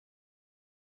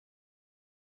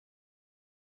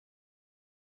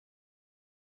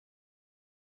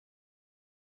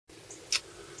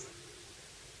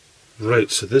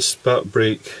Right, so this back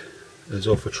brake is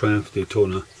off a Triumph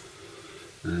Daytona.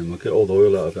 I'll get all the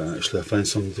oil out of it actually. I find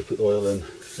something to put the oil in.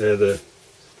 The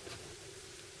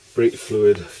brake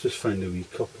fluid, just find a wee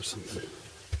cup or something.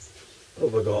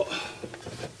 What have I got?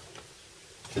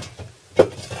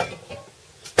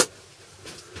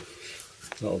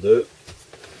 That'll do it.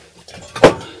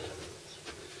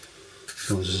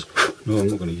 No, I'm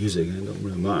not going to use it again, don't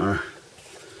really matter.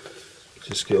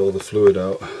 Just get all the fluid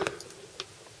out.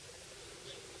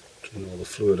 Drain all the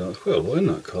fluid out. It's quite a lot in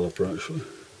that caliper actually.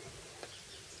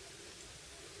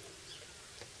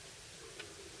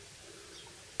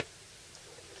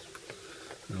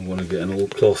 I want to get an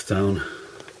old cloth down.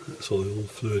 That's all the old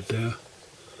fluid there.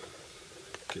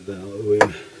 Get that out of the way.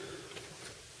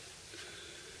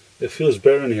 It feels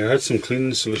better in here. I had some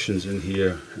cleaning solutions in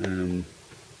here.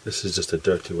 This is just a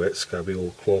dirty, wet, scabby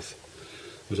old cloth.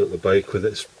 I was at the bike with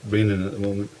it. It's raining at the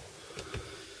moment.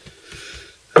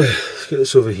 Let's get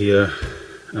this over here.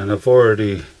 And I've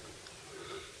already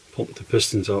pumped the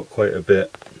pistons out quite a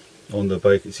bit on the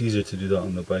bike. It's easier to do that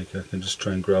on the bike. I can just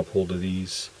try and grab hold of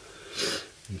these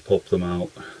and pop them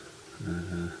out.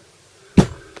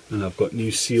 And I've got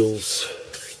new seals.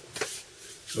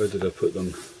 Where did I put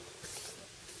them?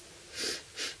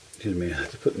 Excuse me, I had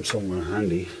to put them somewhere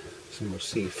handy, somewhere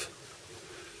safe.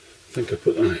 I think I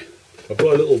put them. I've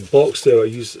got a little box there. I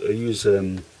use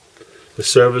the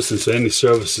service, and so any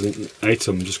servicing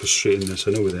item just goes straight in there,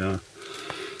 so I know where they are.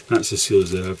 That's the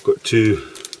seals there. I've got two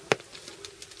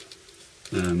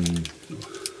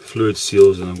fluid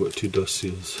seals, and I've got two dust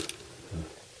seals.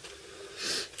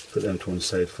 Put them to one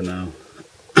side for now.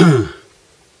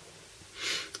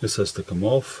 This has to come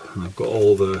off, and I've got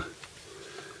all the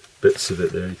bits of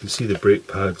it there. You can see the brake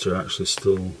pads are actually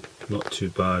still not too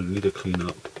bad, need a clean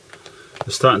up.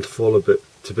 They're starting to fall a bit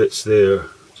to bits there,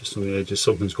 just on the edges.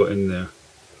 Something's got in there.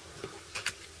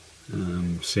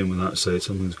 Same with that side,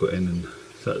 something's got in, and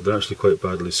they're actually quite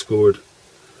badly scored.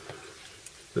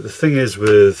 But the thing is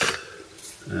with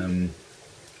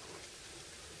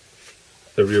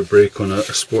a rear brake on a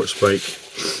sports bike,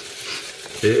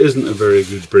 it isn't a very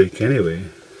good brake anyway.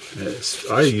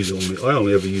 I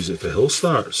only ever use it for hill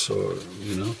starts, or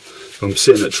you know, if I'm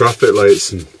sitting at traffic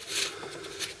lights, and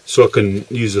so I can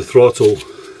use the throttle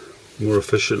more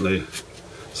efficiently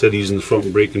instead of using the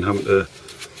front brake and having to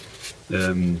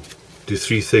do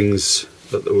three things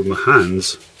with my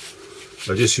hands.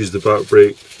 I just use the back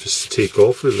brake just to take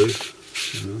off, really.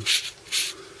 You know.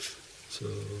 So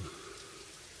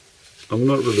I'm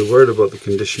not really worried about the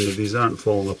condition of these. Aren't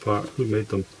falling apart. Who made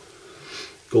them?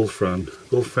 Goldfriend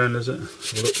is it?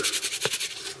 Look.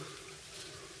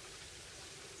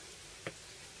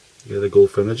 Yeah, the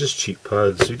Goldfriend. They're just cheap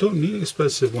pads. You don't need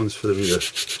expensive ones for the rear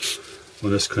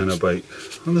on this kind of bike.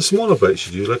 On the smaller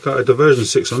bikes you do. Like a Diversion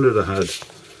 600 I had.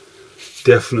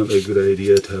 Definitely a good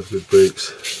idea to have good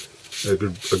brakes. A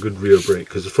good rear brake,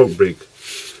 because the front brake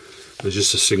was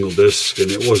just a single disc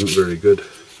and it wasn't very good.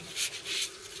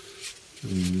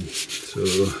 So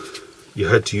you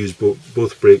had to use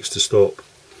both brakes to stop.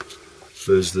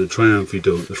 Whereas the Triumph you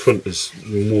don't. The front is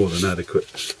more than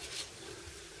adequate.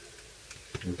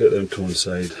 We'll get them to one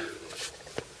side.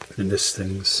 And this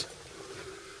thing's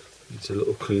needs a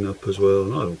little clean up as well.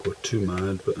 No, I don't go too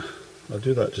mad, but I'll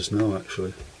do that just now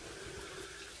actually.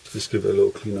 Just give it a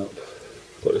little clean up.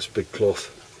 Got this big cloth.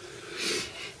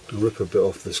 I'll rip a bit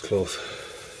off this cloth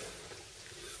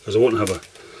because I want to have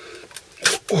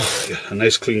a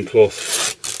nice clean cloth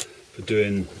for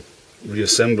doing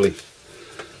reassembly.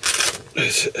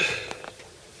 Right.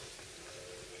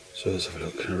 So let's have a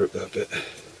look. Can I rip that bit?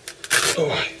 Oh,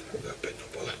 rip that bit, no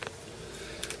bother.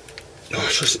 Oh,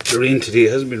 it's just the rain today.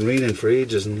 It hasn't been raining for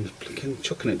ages and it's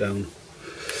chucking it down.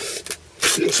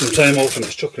 Got some time off and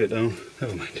it's chucking it down.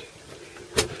 Never mind.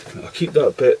 I'll keep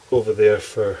that bit over there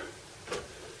for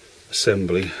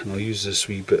assembly, and I'll use this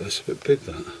wee bit. It's a bit big,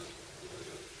 that.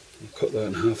 I'll cut that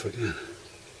in half again.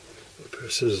 Got a pair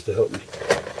of scissors to help me.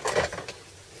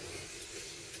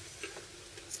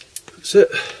 That's it.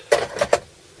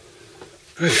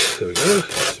 Right, there we go.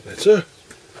 That's better.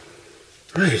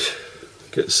 Right,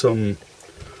 get some.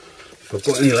 If I've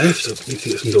got any left, I need to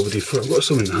get some WD-40. I've got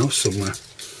some in the house somewhere.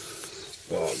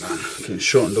 Oh man, I'm getting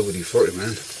short on WD-40,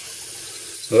 man.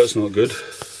 Oh, that's not good.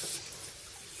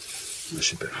 That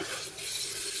should be enough.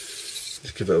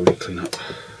 Just give it a wee clean up.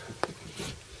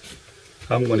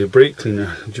 I'm going to brake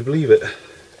cleaner. Would you believe it?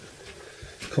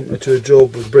 Come to a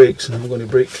job with brakes and I'm going to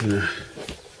brake cleaner.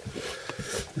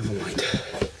 Never mind.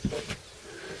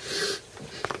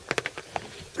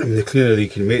 I mean, the cleaner you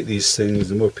can make these things,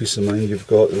 the more peace of mind you've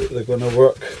got that they're going to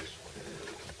work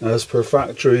as per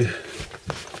factory.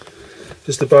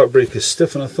 Just the back brake is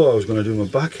stiff, and I thought I was going to do my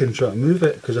back end trying to move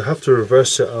it, because I have to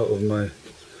reverse it out of my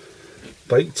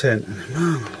bike tent, and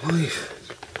man alive,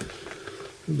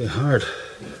 it'd be hard.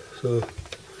 So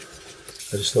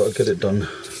I just thought I'd get it done.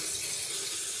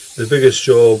 The biggest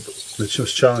job, the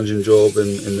most challenging job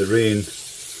in the rain,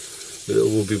 it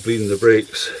will be bleeding the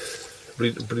brakes,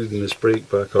 bleeding this brake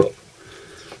back up.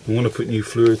 I'm going to put new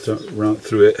fluid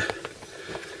through it,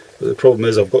 but the problem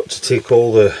is I've got to take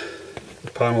all the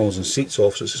panels and seats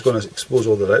off, so it's just going to expose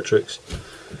all the electrics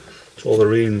to all the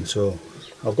rain. So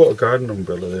I've got a garden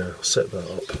umbrella there, I'll set that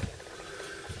up.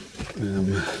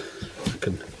 I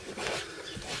can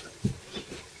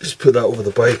just put that over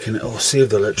the bike and it'll save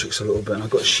the electrics a little bit, and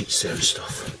I've got sheets there and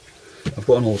stuff. I've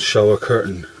got an old shower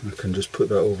curtain, I can just put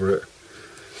that over it.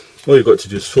 All you've got to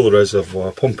do is fill the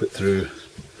reservoir, pump it through,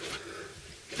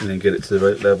 and then get it to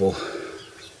the right level.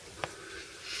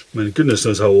 I mean, goodness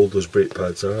knows how old those brake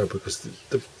pads are, because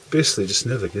they're basically just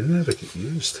never get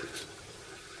used.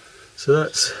 So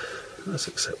that's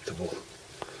acceptable.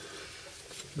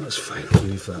 That's fine, I'll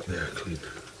leave that there clean.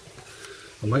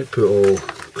 I might put all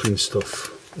clean stuff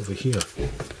over here,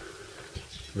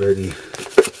 ready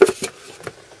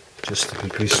just to be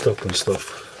greased up and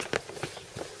stuff.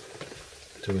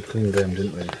 So we cleaned them,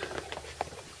 didn't we?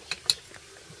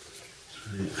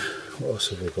 Right. What else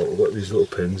have we got? We've got these little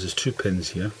pins. There's 2 pins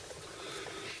here.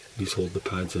 These hold the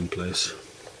pads in place.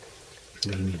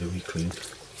 They need a wee clean.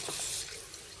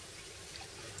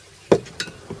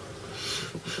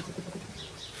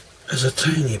 There's a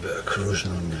tiny bit of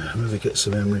corrosion on there. Maybe get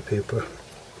some emery paper.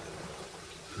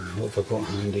 What have I got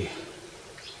handy?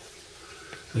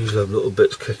 I usually have little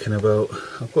bits kicking about.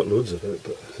 I've got loads of it,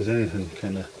 but if there's anything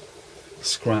kind of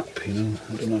scrap, you know,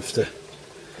 I don't have to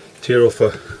tear off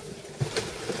a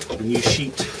new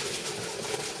sheet.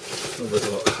 What have I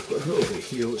got? I've got a little bit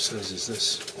here. What size is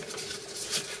this?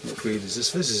 What grade is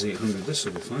this? This is 800. This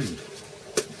will be fine.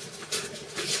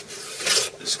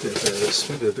 Let's get a bit of this.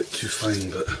 Maybe a bit too fine,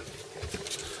 but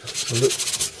I'll look.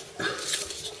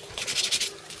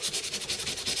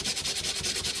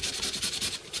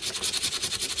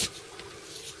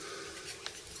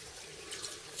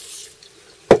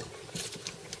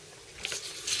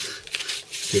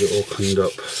 Get it all cleaned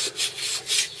up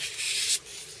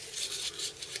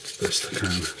best I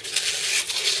can.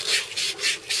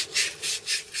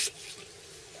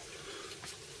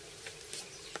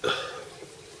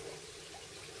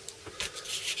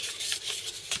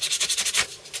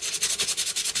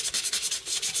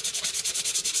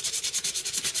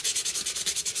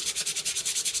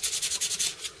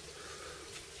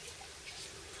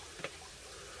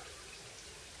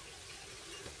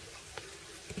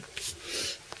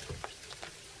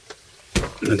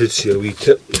 I did see a wee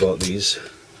tip about these.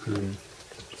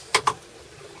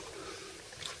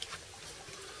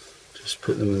 Just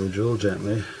put them in the drill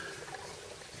gently,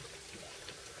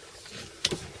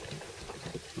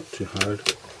 not too hard.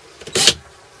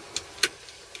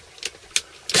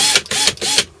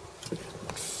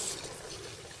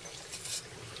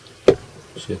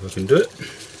 See if I can do it.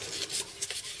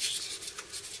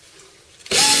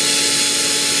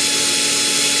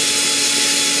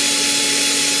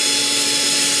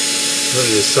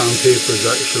 The sandpaper is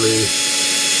actually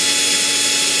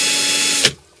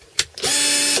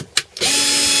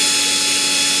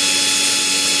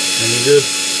any good.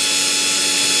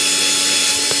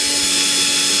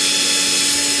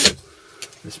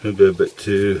 This may be a bit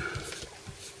too.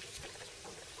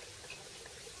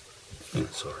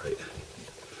 That's alright.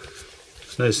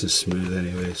 It's nice and smooth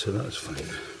anyway, so that's fine.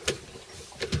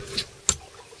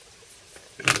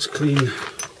 That's clean.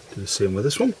 Do the same with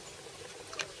this one.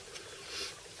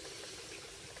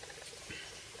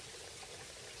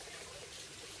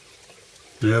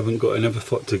 I never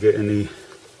thought to get any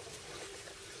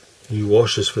new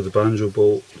washers for the banjo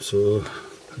bolt, so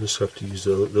I just have to use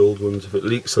the old ones. If it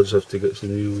leaks, I'll just have to get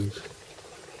some new ones.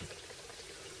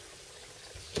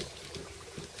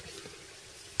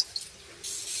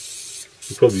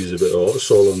 I'll probably use a bit of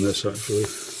Autosol on this actually.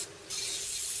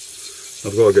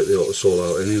 I've got to get the Autosol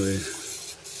out anyway.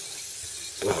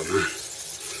 Oh man,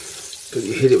 don't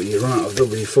you hate it when you run out of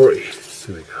WD-40?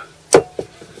 Here we go.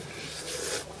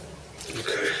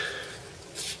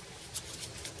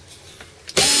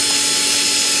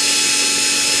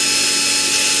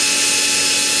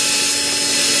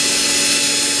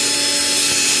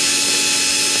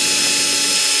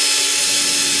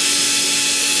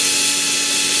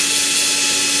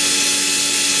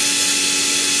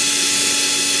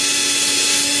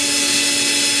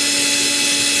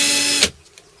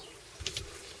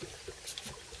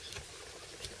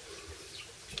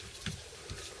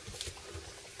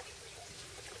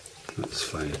 That's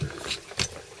fine.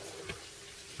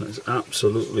 That's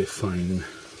absolutely fine.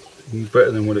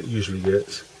 Better than what it usually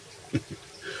gets.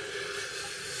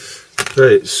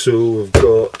 Right, so we've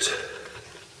got,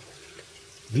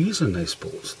 these are nice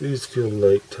bolts. These feel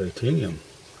like titanium.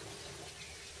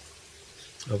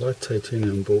 I've had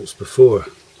titanium bolts before.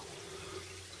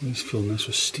 These feel nice.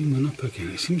 We're steaming up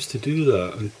again. It seems to do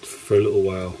that for a little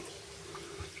while.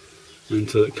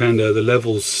 Until it kind of, the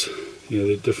levels, you know,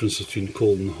 the difference between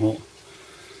cold and hot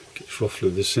gets roughly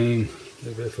the same.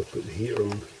 Maybe if I put the heater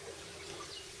on,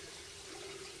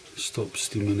 stop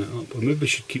steaming it up. Or maybe I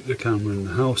should keep the camera in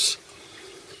the house.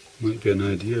 Might be an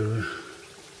idea, right?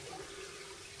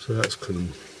 So that's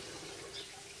clean.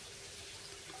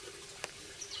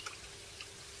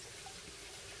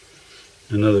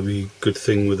 Another wee good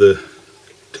thing with to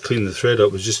clean the thread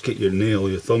up is just get your nail,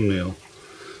 your thumbnail,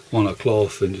 on a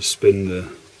cloth and just spin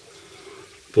the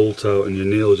bolt out, and your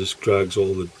nail just drags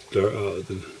all the dirt out of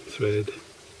the thread.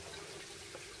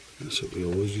 That's what we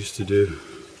always used to do.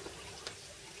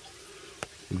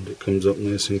 And it comes up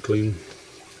nice and clean.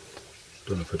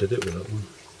 Don't know if I did it with that one.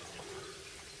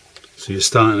 So you're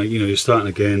starting, you know, you're starting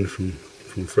again from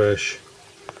fresh.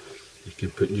 You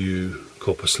can put new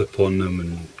copper slip on them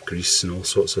and grease and all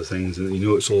sorts of things, and you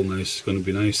know it's all nice. It's going to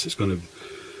be nice. It's going to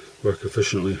work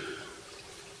efficiently.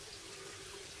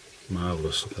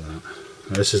 Marvellous, look at that.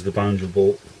 Now this is the banjo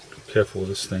bolt. Be careful with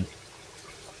this thing.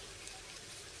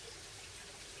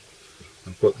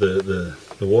 I've got the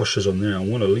washers on there. I'm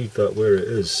going to leave that where it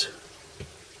is.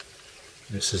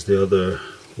 This is the other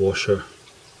washer.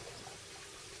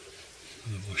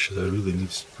 The washer there really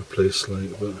needs replaced,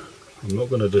 like, but I'm not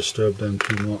going to disturb them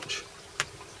too much.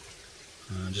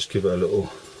 Just give it a little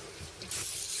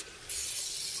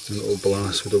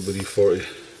blast with WD-40.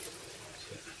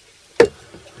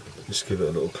 Just give it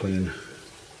a little clean.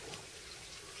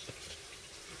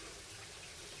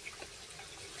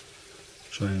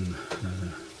 Try and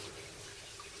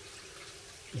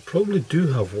I probably do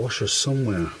have washers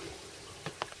somewhere,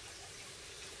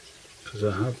 because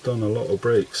I have done a lot of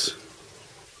breaks.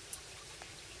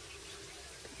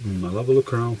 I'll have a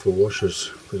look around for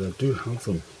washers, because I do have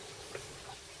them.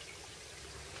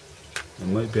 It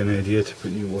might be an idea to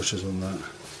put new washers on that.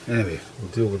 Anyway,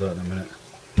 we'll deal with that in a minute.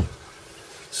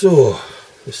 So,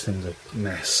 this thing's a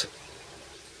mess.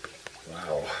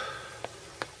 Wow.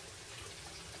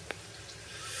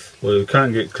 Well, we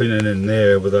can't get cleaning in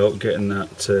there without getting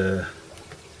that,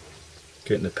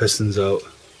 getting the pistons out.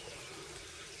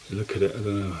 Look at it, I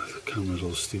don't know, the camera's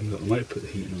all steamed up. I might put the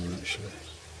heating on actually,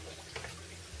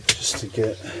 just to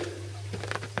get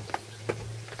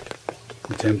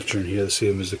the temperature in here the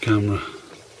same as the camera.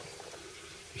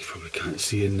 You probably can't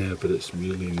see in there, but it's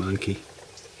really manky.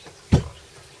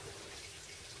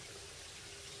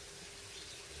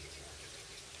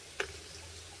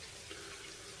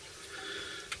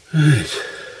 Right,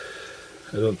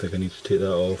 I don't think I need to take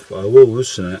that off, but I will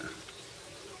loosen it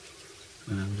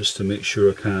just to make sure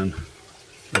I can.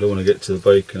 I don't want to get to the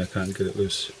bike and I can't get it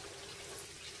loose.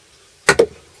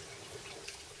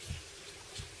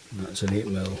 And that's an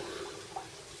 8mm.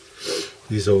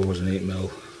 These are always an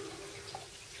 8mm.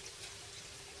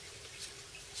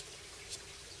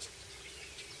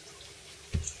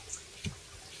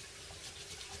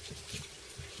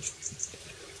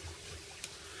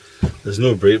 There's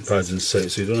no brake pads in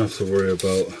sight, so you don't have to worry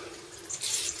about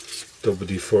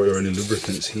WD-40 or any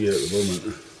lubricants here at the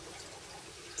moment.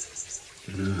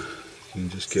 You can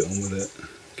just get on with it,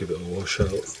 give it a wash out,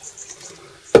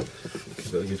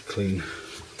 give it a good clean.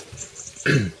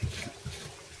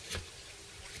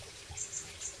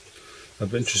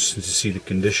 I'd be interested to see the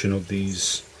condition of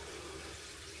these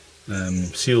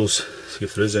seals, see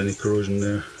if there is any corrosion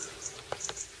there.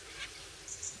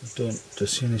 I don't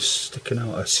see any sticking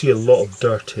out. I see a lot of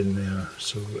dirt in there,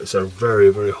 so it's a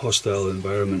very, very hostile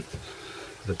environment.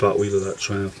 The back wheel of that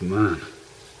Triumph, man,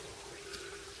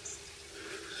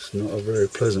 it's not a very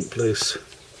pleasant place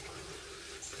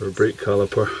for a brake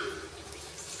caliper,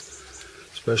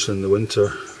 especially in the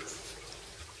winter.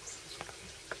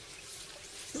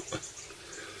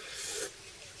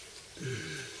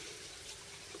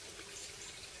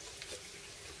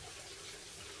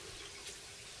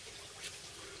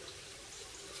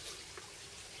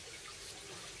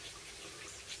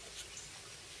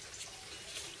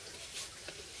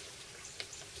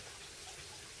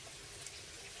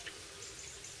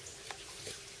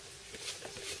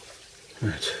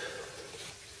 Right.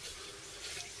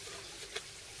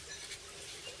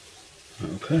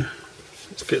 Okay,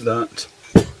 let's get that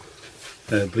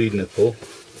bleed nipple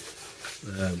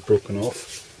broken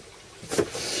off.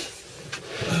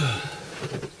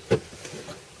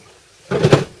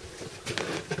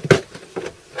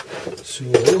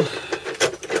 So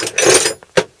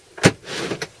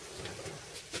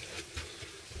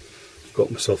got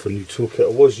myself a new toolkit.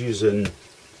 I was using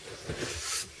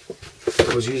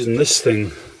this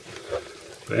thing,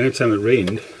 but anytime it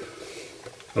rained,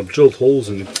 I've drilled holes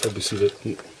and you can probably see the,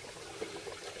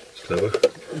 it's clever,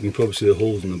 you can probably see the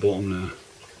holes in the bottom there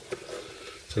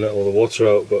to let all the water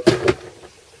out, but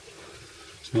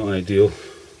it's not ideal.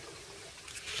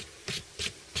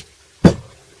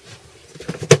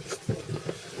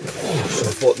 So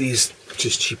I bought these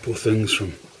just cheapo things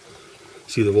from,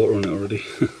 see the water on it already.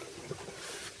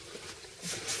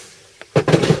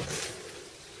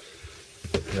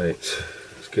 Right,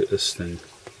 let's get this thing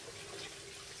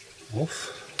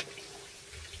off.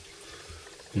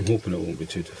 I'm hoping it won't be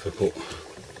too difficult.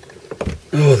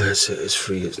 Oh, that's it, it's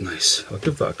free, it's nice. I'll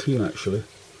give that a clean actually.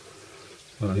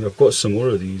 I've got some more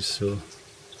of these, so.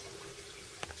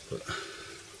 But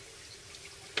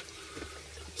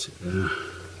that's it there.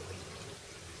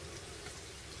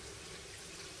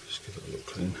 Just give it a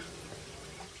little clean.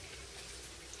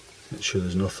 Make sure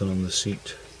there's nothing on the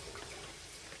seat.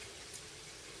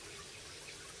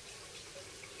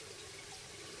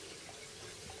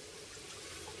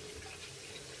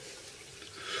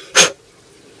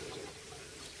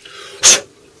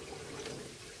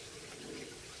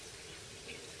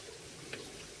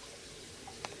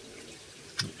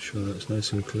 Make sure that's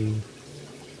nice and clean.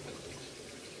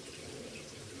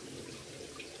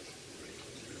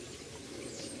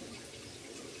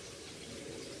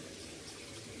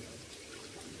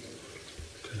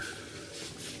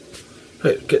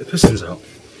 Right, get the pistons out.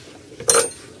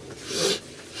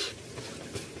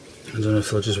 I don't know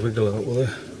if they'll just wiggle out, will they?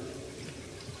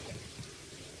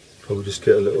 Probably just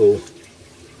get a little,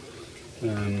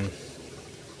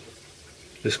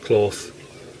 this cloth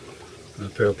and a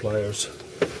pair of pliers.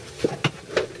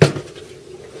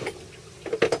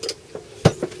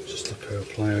 Just a pair of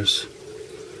pliers.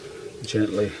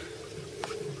 Gently,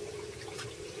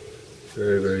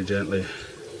 very, very gently,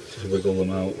 just wiggle them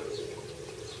out.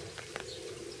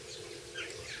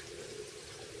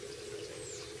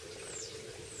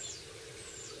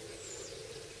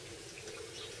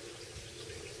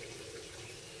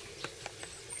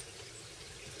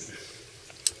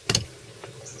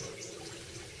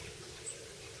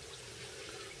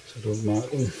 So don't mark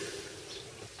them.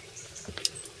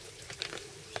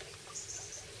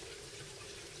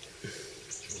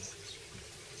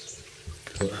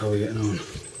 So how are we getting on?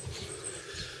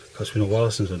 It's been a while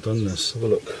since I've done this. Have a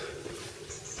look.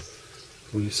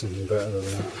 We need something better than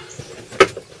that.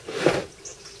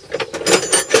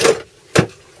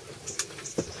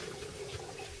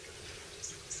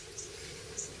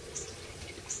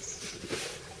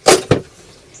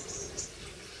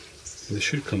 They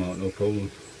should come out no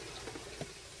problem.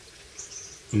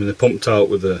 I mean, they pumped out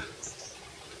with the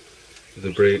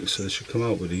brakes, so they should come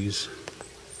out with these.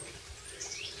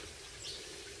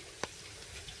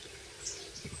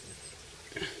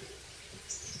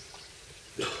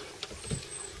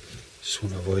 Just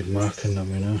want to avoid marking them,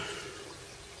 you know.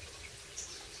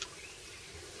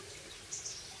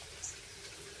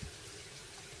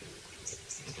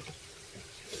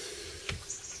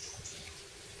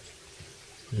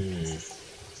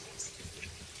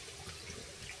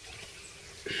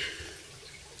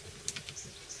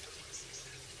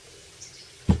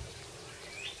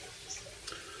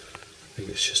 I think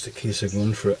it's just a case of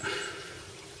going for it.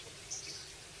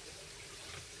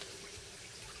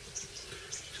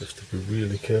 Just to be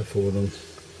really careful with them.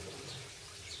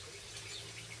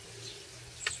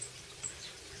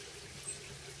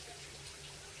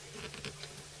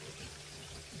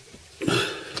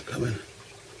 Coming.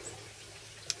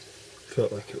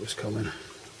 Felt like it was coming.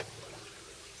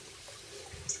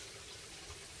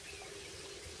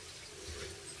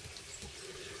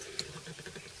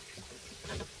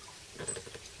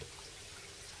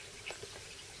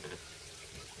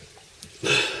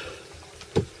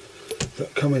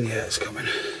 Not coming yet, it's coming.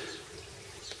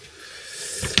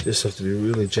 Just have to be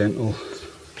really gentle.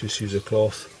 Just use a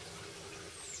cloth.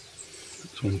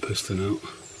 That's one piston out.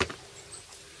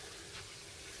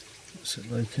 What's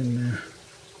it like in there?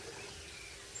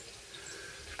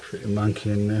 Pretty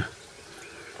manky in there.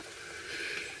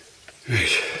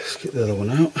 Right, let's get the other one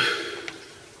out.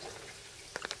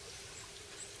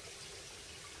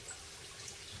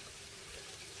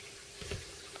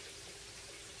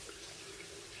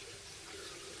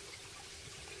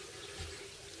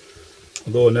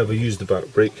 Although I never use the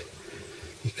back brake,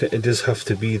 it does have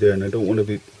to be there, and I don't want to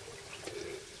be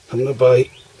having to buy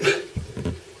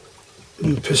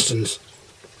new pistons.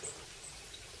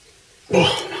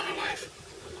 Oh man alive.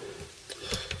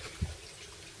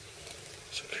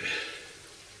 It's okay.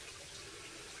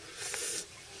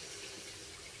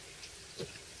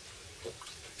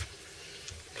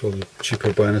 Probably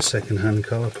cheaper buying a second-hand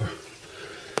caliper.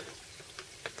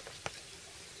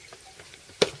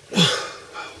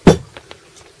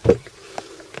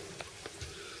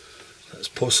 That's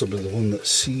possibly the one that's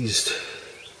seized,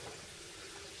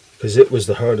 because it was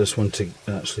the hardest one to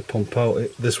actually pump out.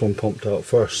 This one pumped out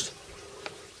first.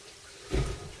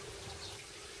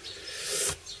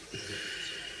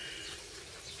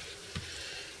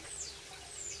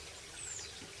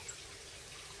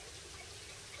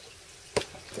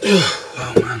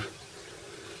 Wow, man.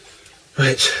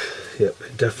 Right, yep,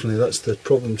 definitely that's the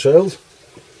problem child.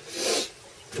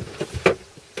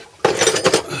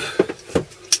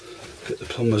 Get the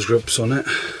plumber's grips on it.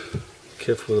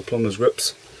 Careful with the plumber's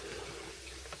grips.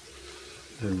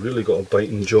 They've really got a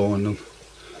biting jaw on them.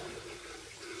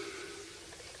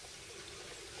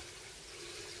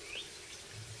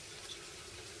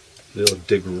 They'll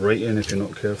dig right in if you're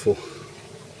not careful.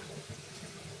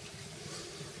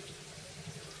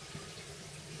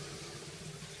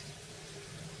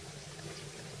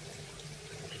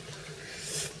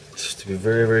 Just to be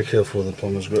very, very careful with the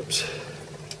plumber's grips.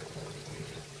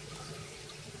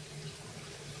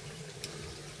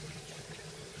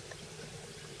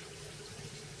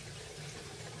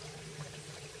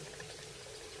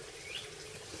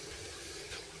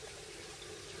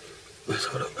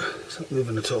 Hold up, it's not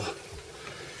moving at all.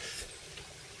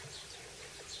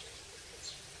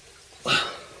 I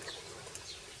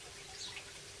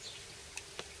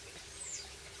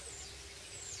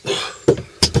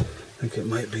think it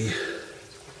might be.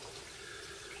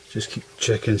 Just keep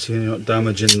checking, see you're not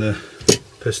damaging the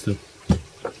piston. I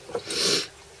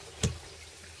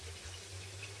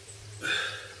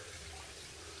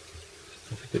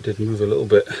think it did move a little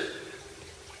bit.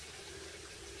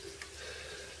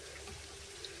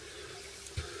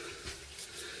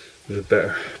 We'd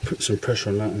better put some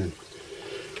pressure on that and then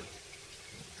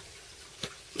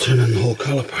turn in the whole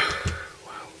caliper.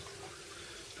 Wow,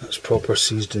 that's proper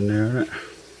seized in there, isn't it?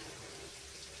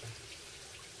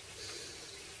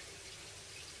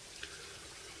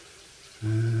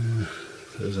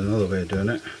 There's another way of doing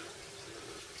it.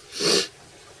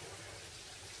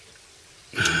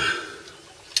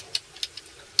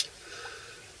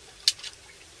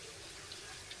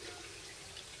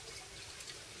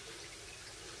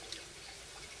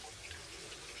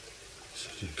 So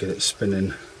you get it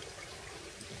spinning.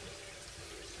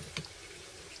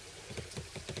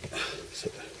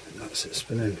 So that's it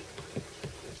spinning. It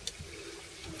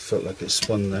felt like it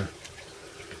spun there.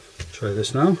 Try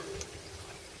this now.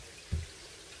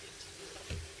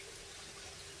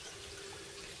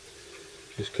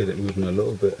 Just get it moving a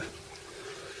little bit.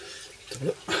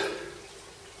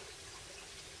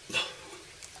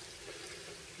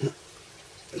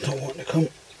 Don't want to come.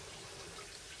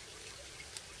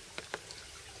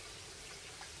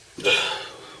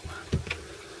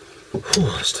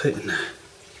 Oh, it's tight in there.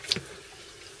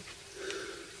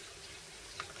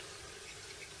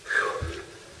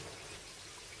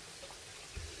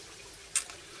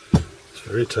 It's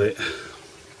very tight.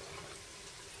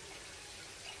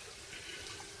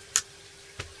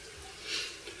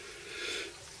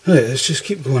 Right, let's just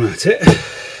keep going at it.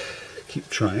 Keep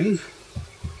trying.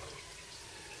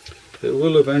 It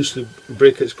will eventually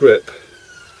break its grip.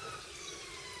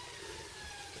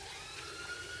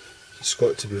 It's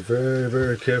got to be very,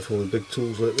 very careful with big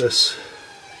tools like this.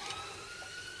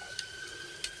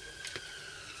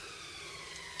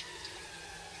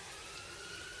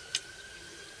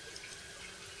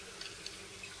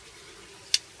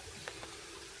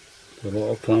 A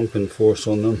lot of clamping force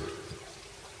on them.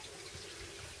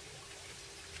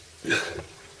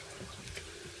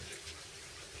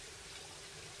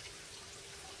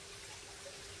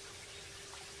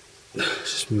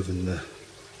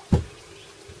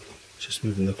 Just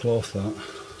moving the cloth, that.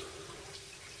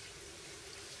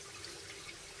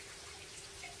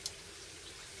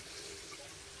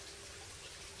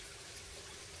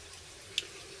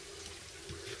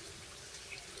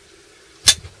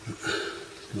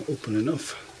 Not open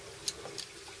enough.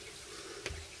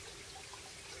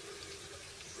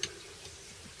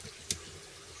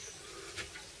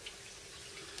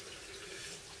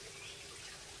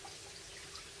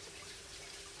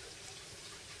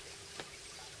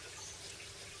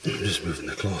 I'm just moving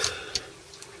the cloth.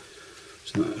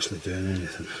 It's not actually doing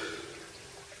anything.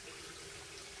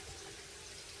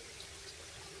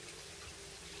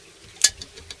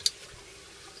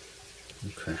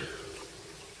 Okay.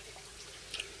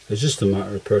 It's just a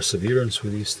matter of perseverance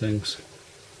with these things.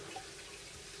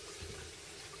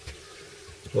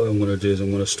 What I'm going to do is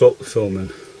I'm going to stop the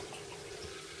filming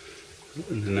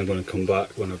and then I'm going to come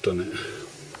back when I've done it.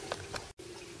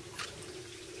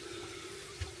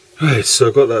 Right, so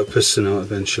I got that piston out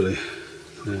eventually.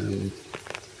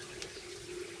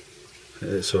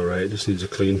 It's alright, it just needs a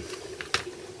clean.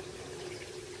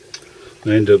 I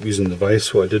ended up using the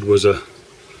vise. What I did was I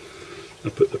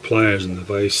put the pliers in the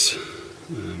vise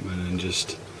and then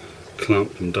just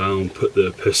clamped them down, put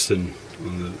the piston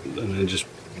on and then just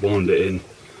wound it in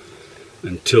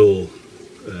until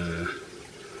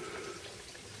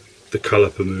the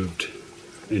caliper moved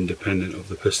independent of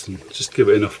the piston. Just give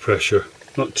it enough pressure,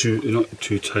 not too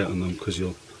tight on them, because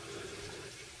you'll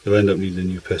end up needing a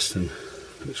new piston,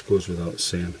 which goes without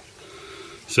saying.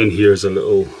 So in here is a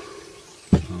little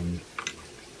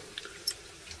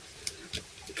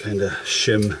kind of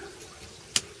shim,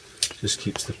 just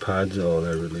keeps the pads, oh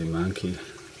they're really manky.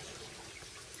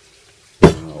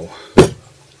 Wow.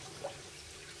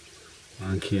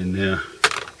 Manky in there.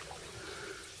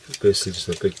 It's basically just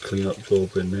a big clean up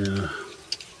job in there.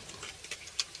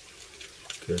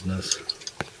 Goodness.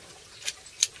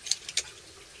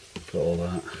 Got all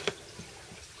that.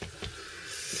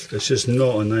 It's just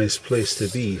not a nice place to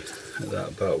be at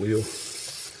that back wheel.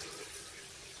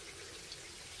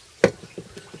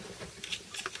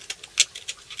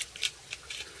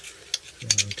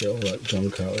 Get all that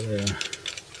junk out of there.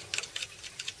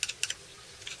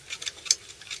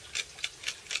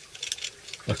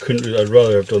 I'd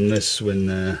rather have done this when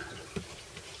the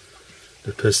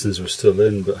pistons were still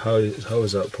in, but how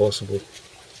is that possible?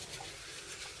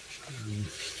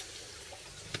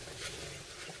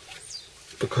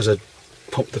 Because I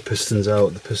pumped the pistons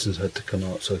out, the pistons had to come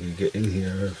out so I could get in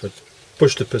here. If I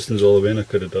pushed the pistons all the way in, I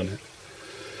could have done it.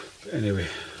 But anyway,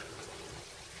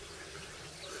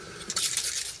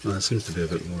 well, there seems to be a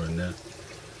bit more in there.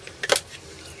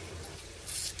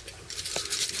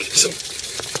 Okay, so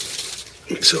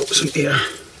mix it up with some air.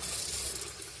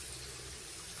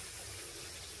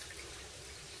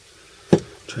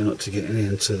 Try not to get any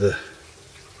into the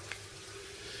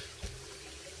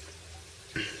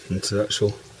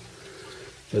actual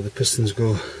where the pistons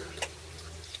go.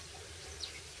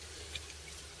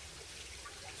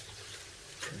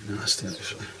 Pretty nasty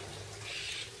actually.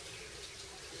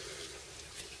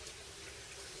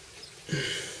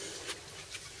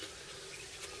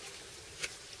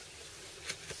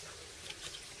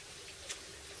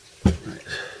 Right.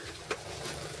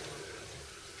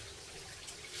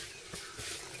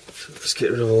 So let's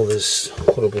get rid of all this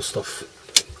horrible stuff.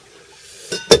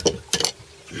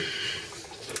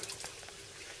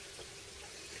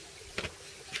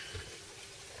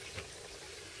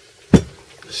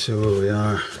 So where we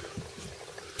are.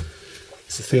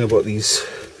 It's the thing about these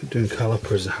doing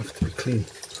calipers, they have to be clean.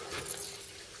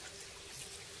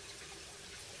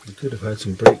 I could have had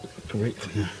some brake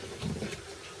cleaner.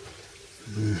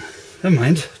 Never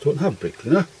mind, I don't have brake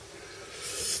cleaner.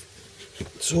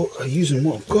 So I'm using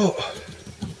what I've got.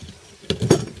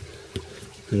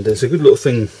 And there's a good little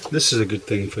thing, this is a good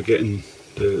thing for getting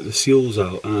the seals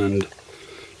out and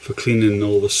for cleaning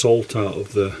all the salt out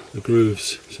of the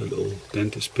grooves. It's a little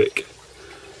dentist pick.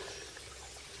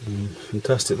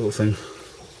 Fantastic little thing.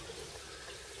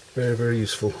 Very, very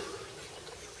useful.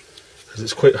 Because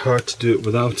it's quite hard to do it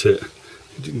without it.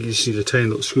 You just need a tiny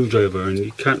little screwdriver and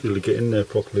you can't really get in there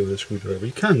properly with a screwdriver.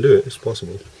 You can do it, it's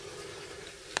possible.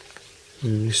 I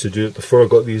used to do it before I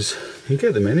got these. You can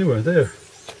get them anywhere there.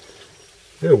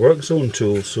 They're work zone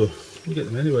tools, so you get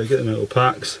them anywhere. You get them in little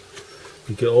packs.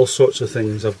 You get all sorts of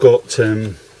things. I've got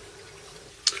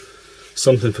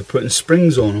something for putting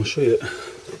springs on. I'll show you it.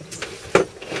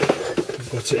 I've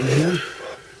got it in here.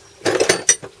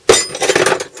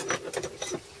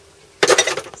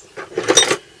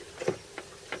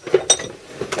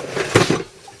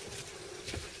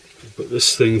 I've got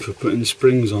this thing for putting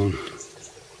springs on.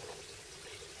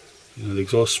 You know, the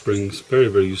exhaust springs. Very,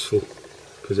 very useful.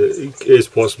 Because it is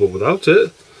possible without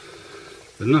it.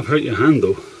 It'll not hurt your hand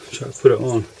though. Try to put it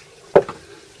on.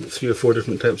 3 or 4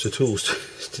 different types of tools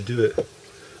to do it.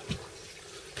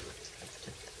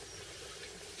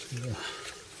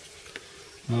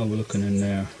 Now we're looking in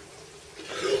there.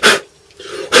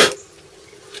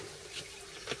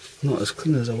 Not as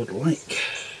clean as I would like.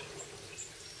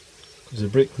 Because the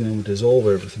brake cleaner would dissolve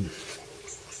everything.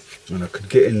 And I could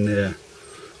get in there,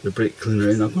 the brake cleaner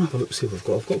in. I'm going to have a look, see if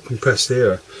I've got compressed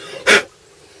air.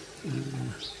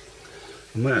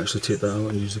 I might actually take that out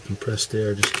and use the compressed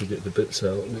air just to get the bits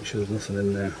out, make sure there's nothing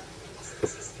in there.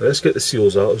 But let's get the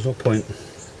seals out. There's no point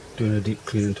doing a deep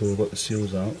clean until we've got the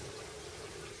seals out.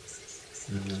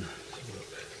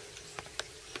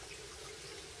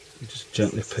 You just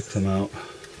gently pick them out.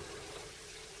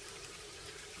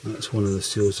 That's one of the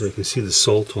seals there. You can see the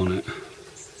salt on it.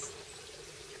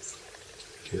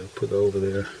 Okay, I'll put that over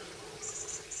there.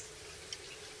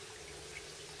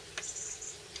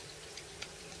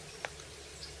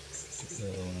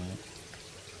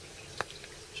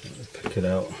 take it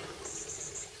out.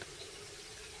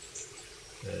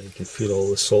 Yeah, you can feel all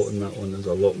the salt in that one. There's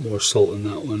a lot more salt in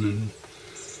that one,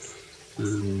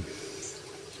 and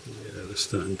yeah, they're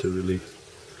starting to really.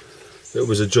 It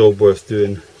was a job worth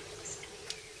doing.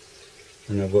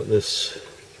 And I've got this.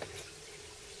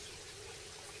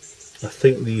 I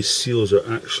think these seals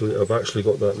are actually. I've actually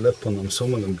got that lip on them.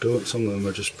 Some of them don't. Some of them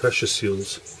are just pressure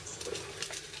seals.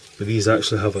 But these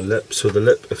actually have a lip. So the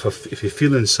lip, if you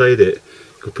feel inside it,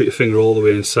 you put your finger all the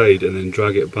way inside and then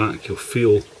drag it back. You'll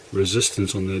feel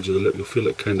resistance on the edge of the lip. You'll feel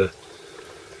it kind of,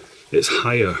 it's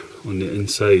higher on the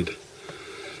inside,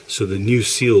 so the new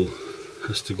seal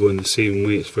has to go in the same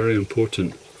way. It's very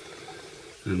important,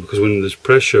 and because when there's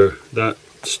pressure, that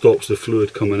stops the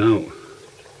fluid coming out.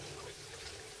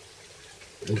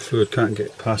 The fluid can't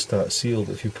get past that seal,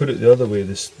 but if you put it the other way,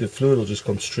 the fluid will just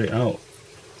come straight out.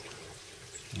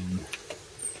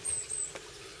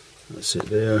 That's it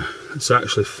there. It's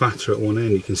actually fatter at one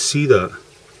end, you can see that.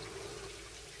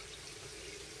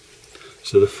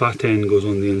 So the fat end goes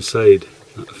on the inside,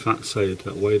 that fat side,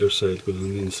 that wider side goes on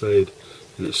the inside,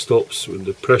 and it stops, with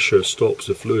the pressure stops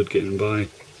the fluid getting by.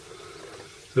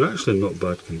 They're actually in not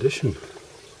bad condition.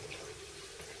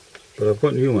 But I've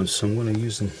got new ones, so I'm going to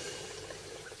use them.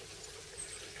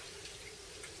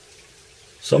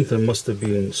 Something must have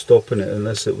been stopping it,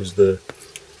 unless it was the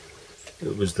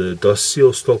dust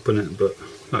seal stopping it, but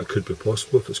that could be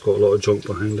possible if it's got a lot of junk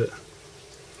behind it.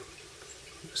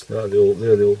 They're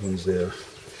the old ones there.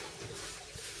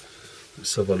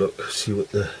 Let's have a look, see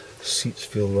what the seats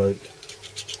feel like.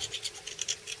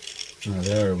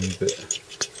 They are a wee bit.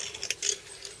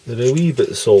 They're a wee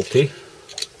bit salty.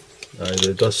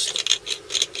 The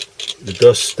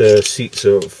dust seats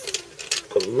have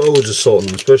got loads of salt in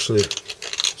them, especially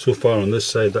so far on this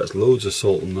side. That's loads of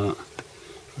salt in that.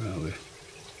 Really.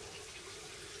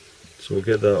 So we'll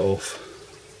get that off.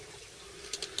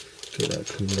 Get that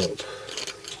cleaned up.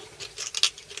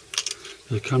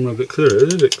 The camera a bit clearer. It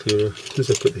is a bit clearer since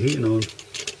I put the heating on.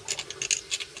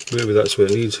 Maybe that's what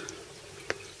it needs.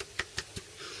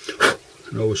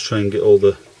 And always try and get all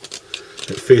the,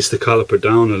 face the caliper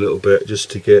down a little bit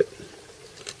just to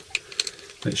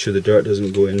make sure the dirt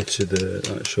doesn't go into the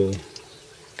actual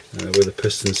where the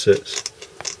piston sits.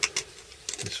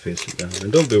 Just face it down,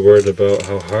 and don't be worried about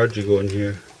how hard you go in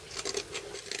here.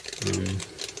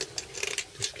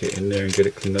 Just get in there and get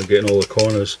it cleaned up, getting all the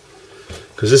corners,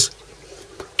 because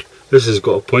this has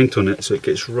got a point on it, so it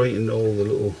gets right in all the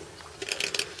little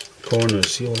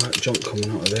corners. See all that junk coming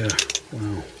out of there?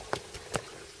 Wow.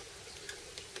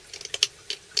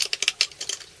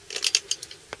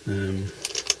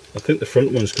 I think the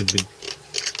front ones could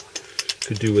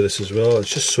do with this as well.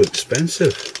 It's just so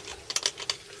expensive.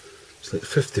 It's like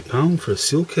 £50 for a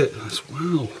seal kit. That's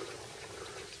wow.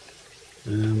 I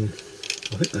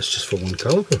think that's just for one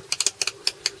caliper.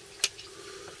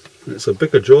 And it's a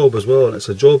bigger job as well, and it's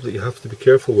a job that you have to be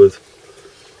careful with,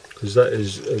 because that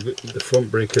is the front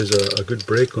brake is a good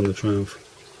brake on the Triumph.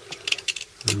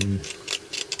 You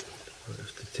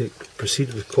have to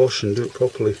proceed with caution, do it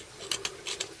properly.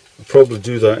 I'll probably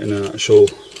do that in an actual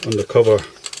undercover,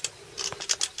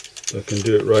 so I can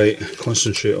do it right,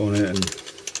 concentrate on it, and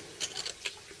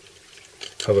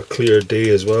have a clear day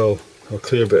as well, have a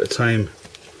clear bit of time,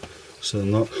 so I'm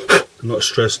not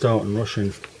stressed out and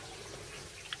rushing.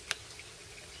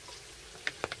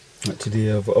 Like today,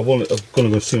 I'm going to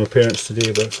go see my parents today,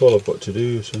 but that's all I've got to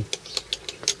do, so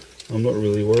I'm not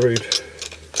really worried.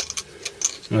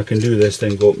 And I can do this,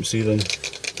 then go up and see them.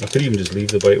 I could even just leave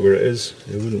the bike where it is,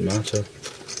 it wouldn't matter.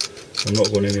 I'm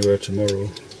not going anywhere tomorrow.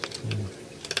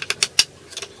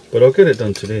 But I'll get it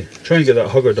done today. Try and get that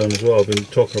hugger done as well. I've been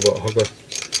talking about hugger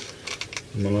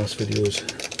in my last videos.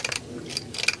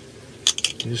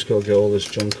 You just got to get all this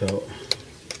junk out.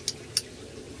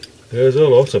 There's a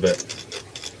lot of it.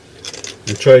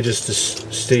 And try just to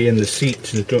stay in the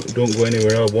seat and don't go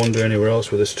anywhere else, wander anywhere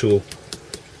else with this tool.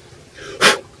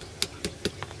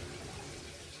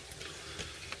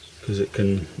 Because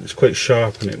it's quite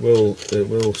sharp, and it will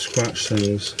scratch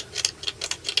things,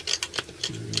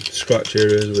 scratch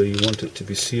areas where you want it to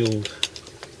be sealed.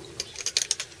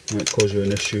 Might cause you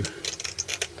an issue.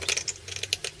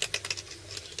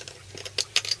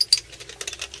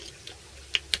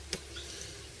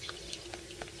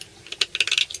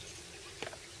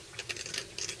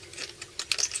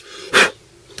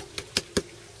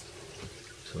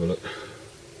 Let's have a look.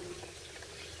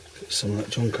 Get some of that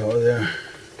junk out of there.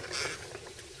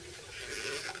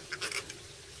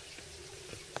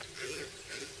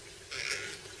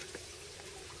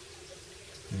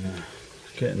 Yeah,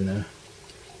 it's getting there.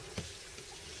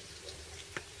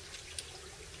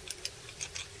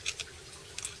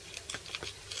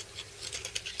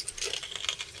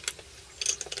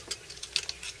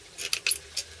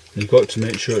 got to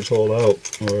make sure it's all out,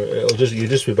 or you'll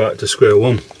just be back to square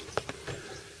one.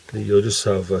 You'll just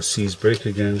have a seized brake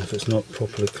again if it's not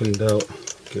properly cleaned out.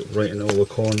 Get right in all the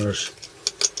corners.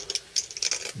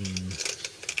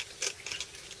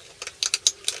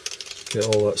 Get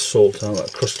all that salt out,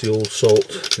 that crusty old salt,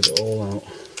 get it all out.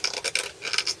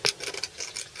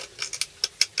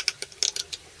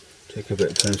 Take a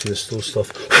bit of time, see there's still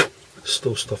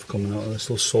stuff coming out of there,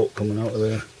 still salt coming out of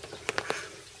there.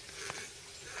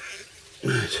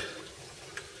 Right.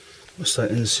 What's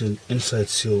that inside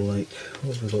seal like?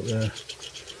 What have we got there?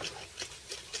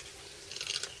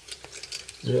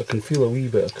 Yeah, I can feel a wee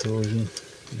bit of corrosion.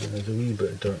 Yeah, there's a wee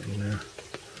bit of dirt in there.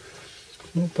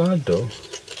 Not bad though.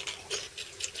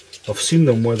 I've seen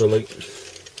them where they're like,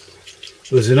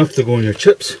 there's enough to go in your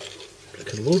chips.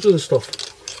 Like loads of the stuff.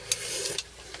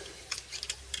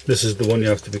 This is the one you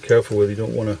have to be careful with. You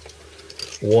don't want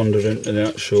to wander into the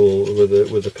actual where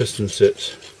the piston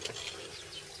sits.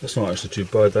 That's not actually too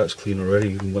bad. That's clean already,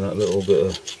 even with that little bit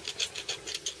of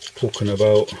poking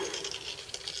about.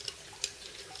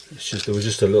 It's just there was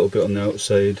just a little bit on the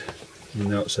outside, in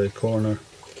the outside corner.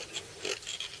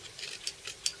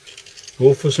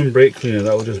 Go for some brake cleaner.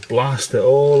 That will just blast it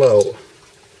all out.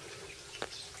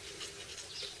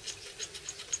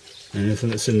 Anything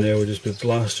that's in there will just be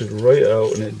blasted right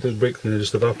out, and the brake cleaner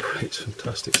just evaporates.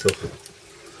 Fantastic stuff.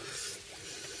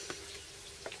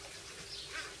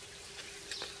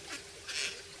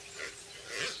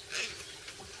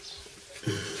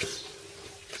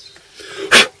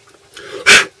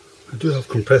 I do have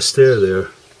compressed air there.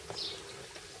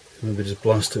 Maybe just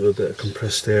blast it with a bit of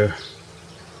compressed air.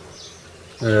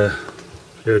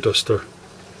 Air duster.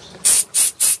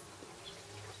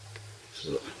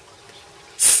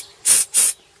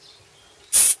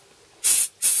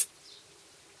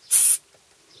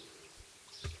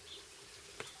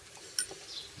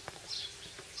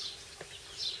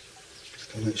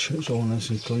 Make sure it's all nice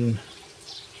and clean.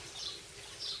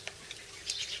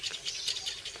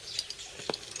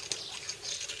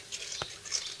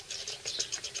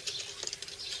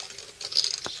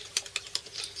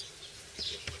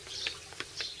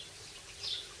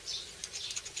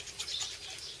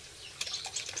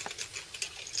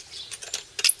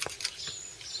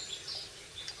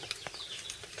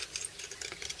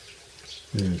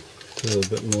 A little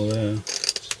bit more there.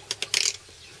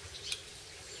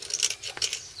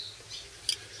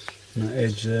 And that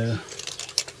edge there,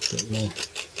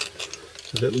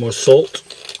 a bit more salt.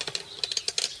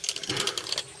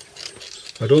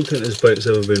 I don't think this bike's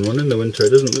ever been run in the winter. It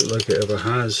doesn't look like it ever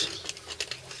has.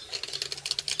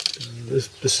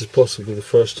 This is possibly the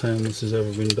first time this has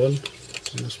ever been done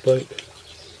on this bike.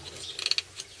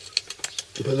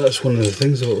 But that's one of the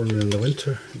things about running in the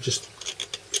winter.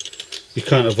 You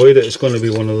can't avoid it. It's going to be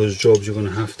one of those jobs you're going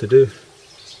to have to do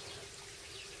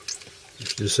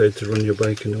if you decide to run your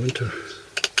bike in the winter.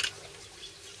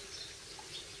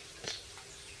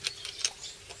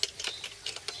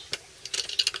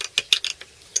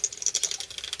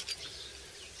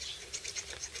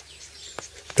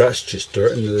 That's just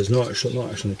dirt in there. There's not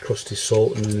actually crusty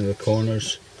salt in any of the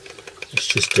corners. It's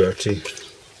just dirty.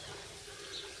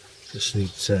 Just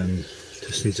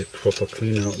needs a proper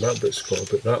clean out. That bit's got a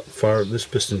bit, this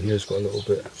piston here's got a little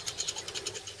bit,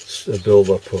 a build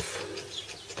up of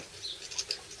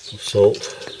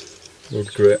salt,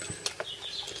 road grit.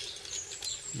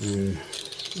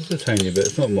 Just a tiny bit,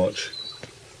 it's not much.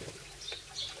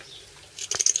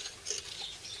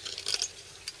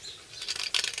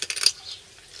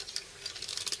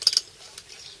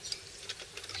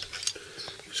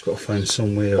 Just got to find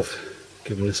some way of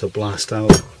giving this a blast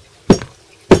out.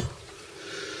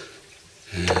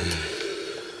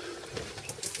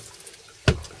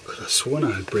 Could have sworn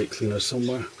I had brake cleaner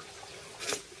somewhere.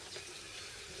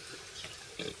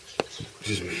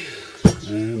 Excuse me.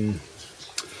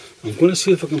 I'm going to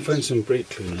see if I can find some brake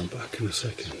cleaner. I'm back in a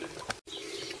second.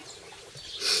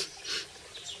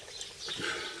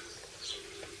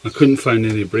 I couldn't find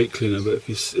any brake cleaner, but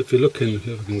if you're looking,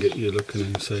 if I can get you looking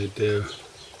inside there,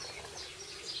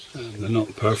 they're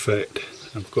not perfect.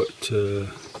 I've got to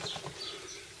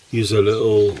use a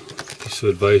little piece of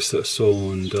advice that I saw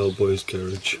on Del Boy's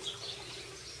garage,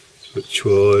 which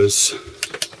was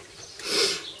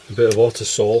a bit of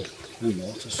autosol,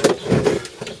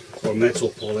 or metal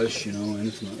polish, you know,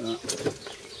 anything like that.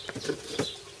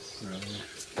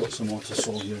 Got some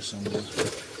autosol here somewhere.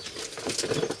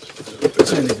 A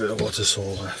tiny bit of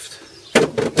autosol left.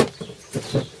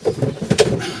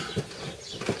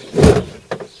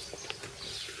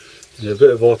 Yeah, a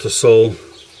bit of autosol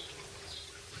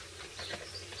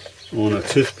on a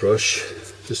toothbrush,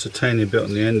 just a tiny bit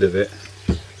on the end of it,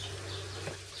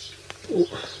 Oh.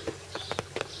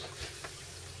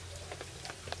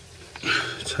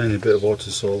 Tiny bit of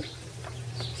Autosol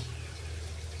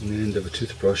on the end of a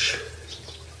toothbrush,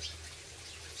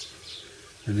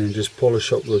 and then just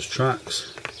polish up those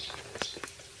tracks.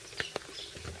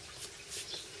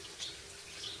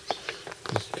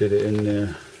 Just get it in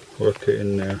there, work it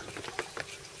in there.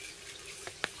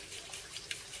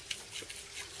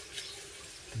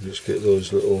 And just get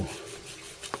those little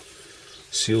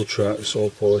seal tracks all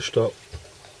polished up.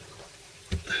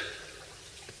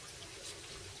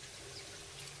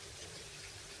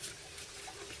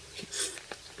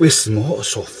 Wasting my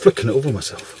Autosol, flicking it over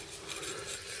myself.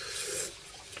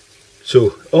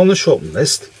 So on the shopping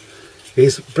list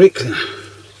is brake cleaner.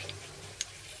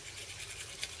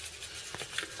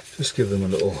 Just give them a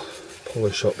little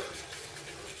polish up.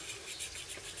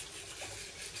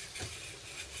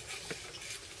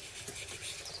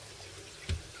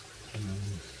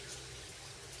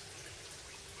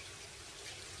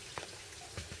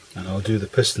 And I'll do the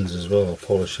pistons as well, I'll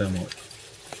polish them up.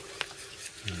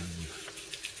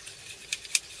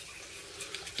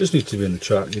 Just need to be in the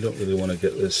track, you don't really want to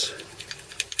get this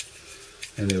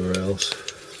anywhere else.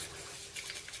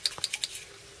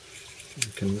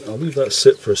 I'll leave that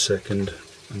sit for a second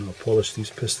and I'll polish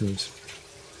these pistons.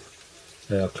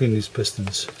 I'll clean these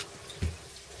pistons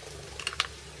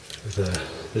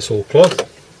with this old cloth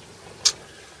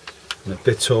and a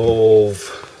bit of,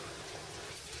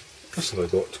 what have I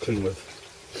got to clean with?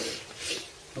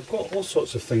 I've got all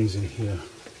sorts of things in here.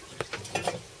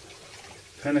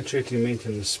 Penetrating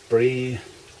maintenance spray,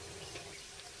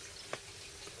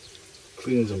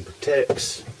 cleans and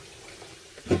protects.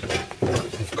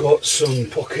 I've got some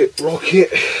pocket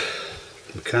rocket,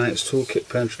 mechanics toolkit,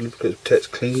 penetrating lubricant, protects,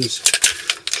 cleans.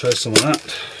 Try some of that.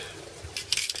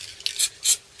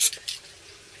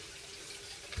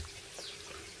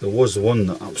 There was the one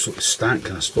that absolutely stank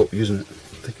and I stopped using it.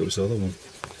 I think it was the other one.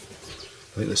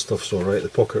 I think this stuff's alright, the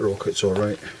pocket rocket's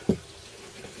alright.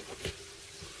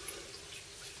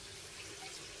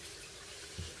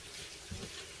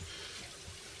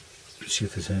 See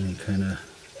if there's any kind of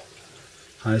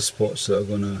high spots that are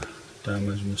going to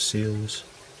damage my seals.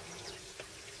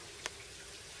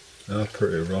 They are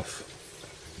pretty rough.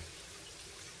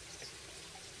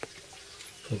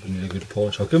 Probably need a good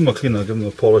polish. I'll give them a clean, I'll give them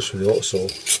a polish with the Autosol.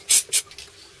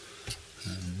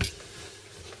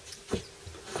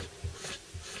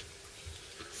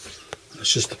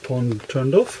 That's just the pond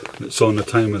turned off. It's on the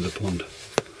time of the pond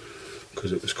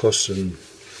because it was costing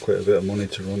quite a bit of money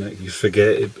to run it. You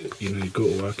forget it, you know, you go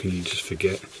to work and you just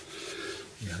forget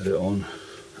you had it on.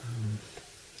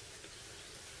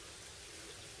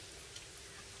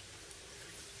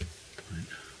 Right.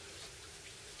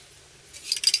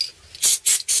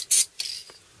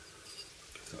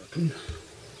 Give that a clean.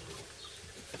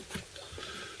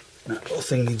 That little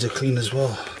thing needs a clean as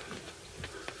well.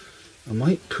 I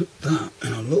might put that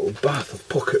in a little bath of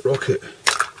pocket rocket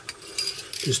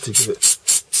just to give it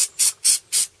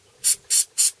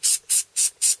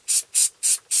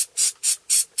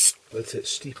let it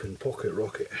steep in pocket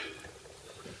rocket.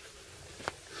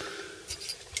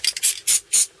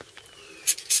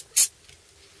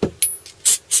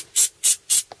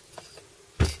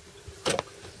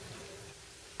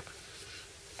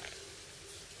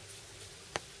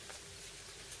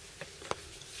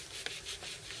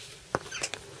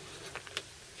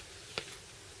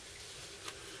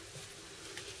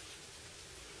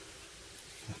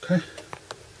 Okay.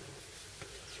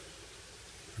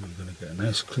 I'm going to get a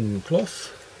nice clean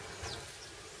cloth.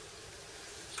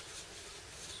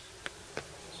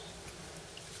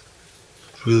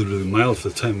 It's really, really mild for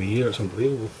the time of year, it's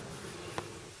unbelievable.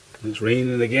 And it's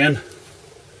raining again.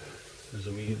 There's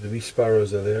the wee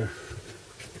sparrows are there.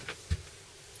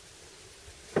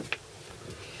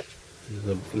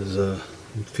 There's a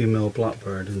female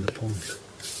blackbird in the pond.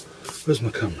 Where's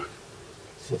my camera?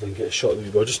 See if I can get a shot of the wee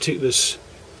bird. I'll just take this.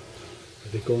 Are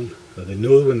they going? Oh, they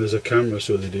know when there's a camera,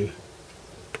 so they do.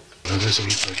 Oh, there's a wee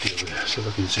bird over there. See if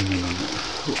I can zoom in on it.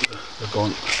 Oh, they're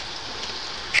gone.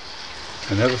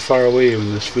 They're never far away when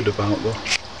there's food about though.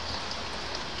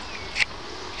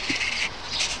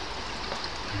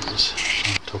 There it is,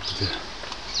 on top of there.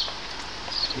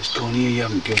 It's gone here, you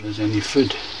haven't given us any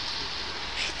food.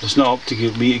 It's not up to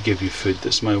me to give you food,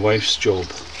 that's my wife's job.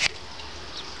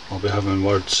 I'll be having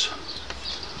words.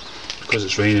 Because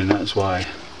it's raining, that's why.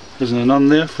 Isn't there none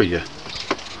there for you?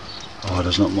 Oh,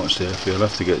 there's not much there for you. I'll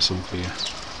have to get some for you.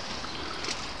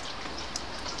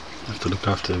 I have to look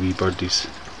after the wee birdies.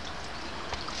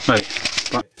 Right,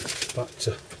 back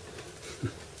to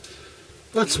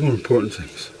that's more important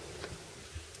things.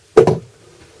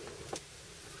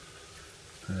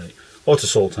 Right,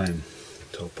 Autosol time.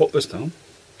 So I'll pop this down.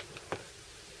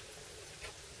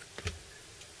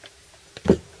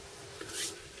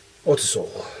 Autosol.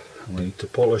 And we need to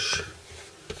polish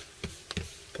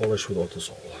with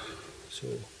Autosol. So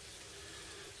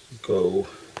go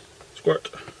squirt.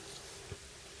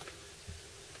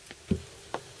 I'm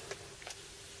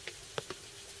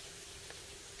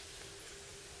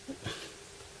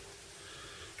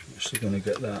actually going to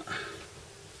get that.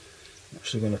 I'm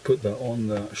actually going to put that on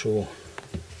the actual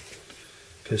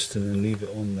piston and leave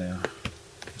it on there.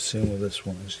 Same with this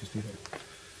one. Just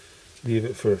leave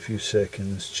it for a few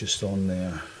seconds just on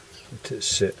there. Let it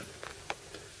sit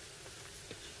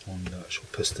on the actual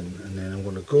piston, and then I'm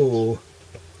going to go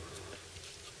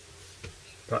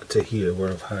back to here where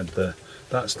I've had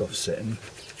that stuff sitting.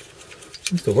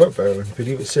 Seems to work better if you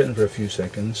leave it sitting for a few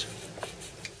seconds,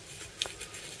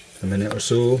 a minute or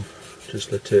so.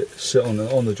 Just let it sit on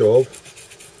the job.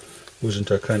 Goes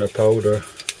into a kind of powder.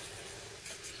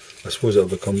 I suppose it'll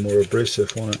become more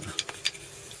abrasive, won't it?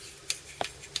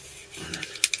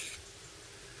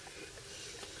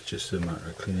 Just a matter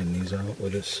of cleaning these out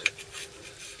with this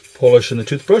polish and the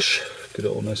toothbrush. Get it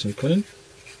all nice and clean.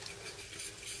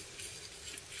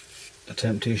 The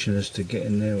temptation is to get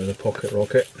in there with a pocket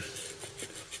rocket,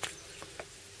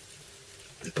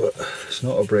 but it's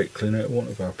not a brake cleaner, it won't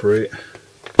evaporate,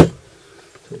 so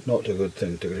it's not a good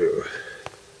thing to do.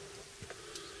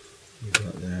 Leave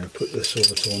that there, put this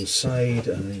over to one side,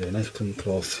 and I need a nice clean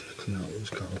cloth to clean out those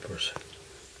calipers.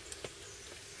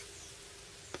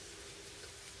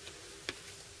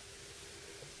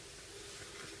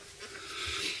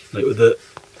 Like with it,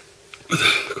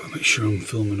 I've got to make sure I'm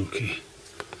filming okay.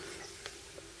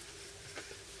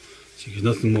 See, there's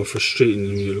nothing more frustrating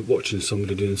than when you're watching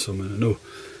somebody doing something. I know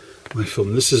my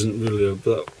film, this isn't really a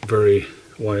that very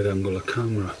wide angle of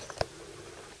camera.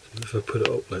 If I put it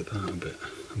up like that a bit,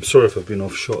 I'm sorry if I've been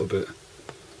off shot a bit.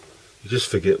 You just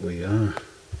forget where you are,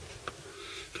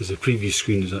 because the preview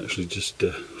screen is actually just for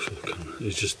the camera.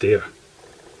 It's just there.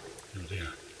 You're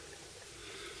there.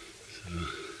 So,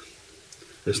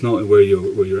 it's not where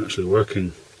you're actually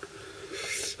working.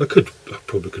 I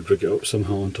probably could rig it up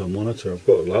somehow onto a monitor. I've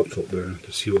got a laptop there and I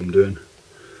can see what I'm doing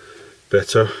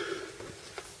better.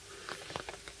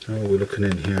 How are we looking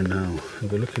in here now? Are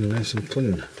we looking nice and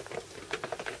clean?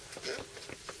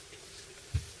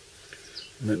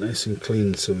 Nice and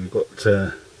clean, so we've got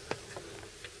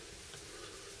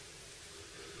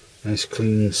nice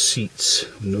clean seats,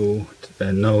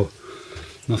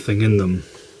 nothing in them.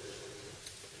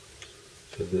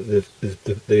 So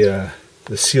the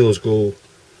seals go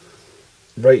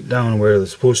right down where they're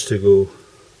supposed to go,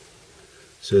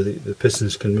 so the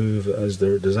pistons can move as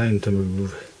they're designed to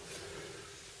move.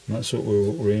 And that's what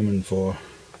we're aiming for.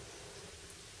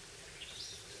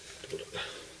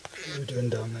 How are we doing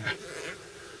down there?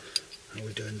 How are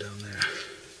we doing down there?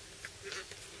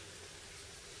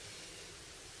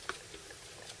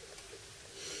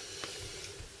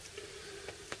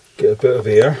 Get a bit of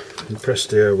air,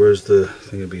 compressed air. Where's the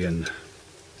thing be in?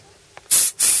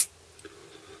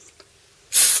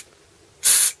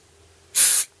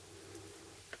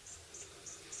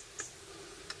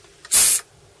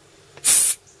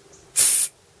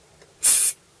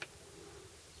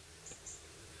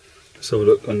 Let's have a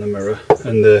look on the mirror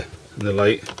and the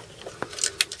light.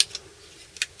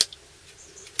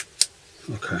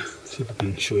 Okay, see if I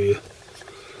can show you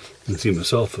and see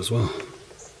myself as well.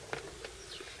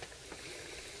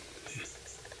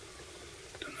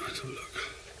 Don't know, let's have a look.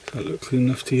 Does that look clean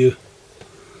enough to you?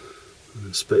 I'll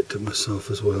inspect it myself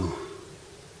as well.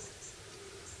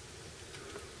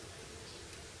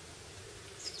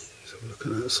 Let's have a look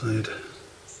at that side.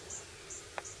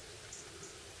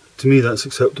 To me that's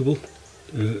acceptable.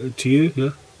 To you,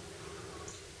 yeah?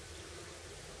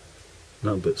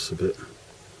 That bit's a bit...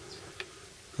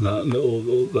 That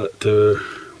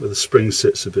where the spring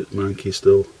sits a bit manky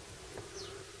still.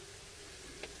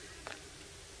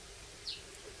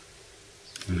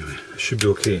 Anyway, it should be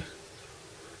okay.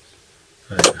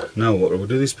 Right, now what? We'll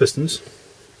do these pistons,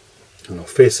 and I'll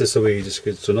face this away just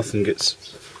so nothing gets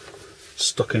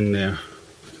stuck in there.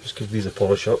 Just give these a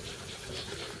polish up.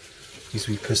 These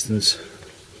wee pistons.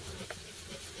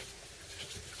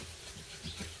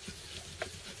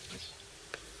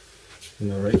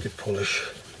 And a right good polish.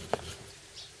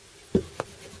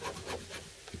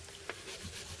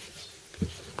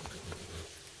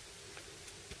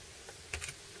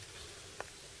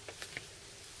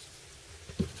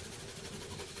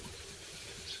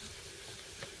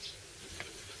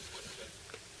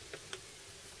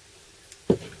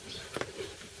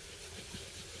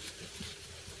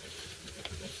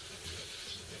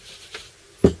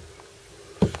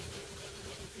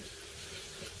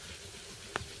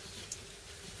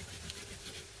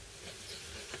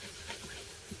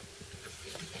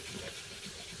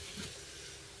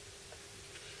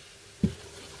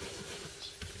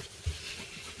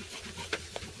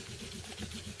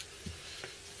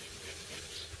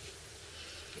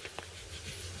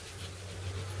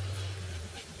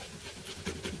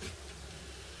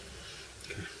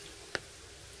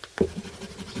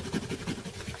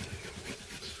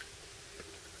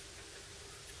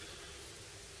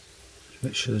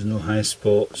 Make sure there's no high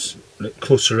spots. Like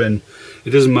closer in,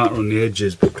 it doesn't matter on the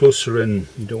edges, but closer in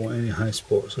you don't want any high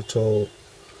spots at all.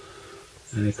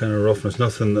 Any kind of roughness,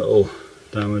 nothing that'll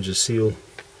damage the seal.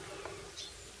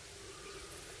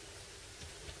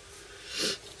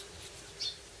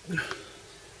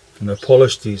 And I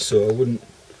polished these, so I wouldn't,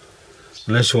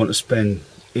 unless you want to spend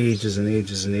ages and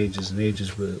ages and ages and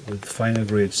ages with finer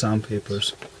grade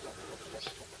sandpapers,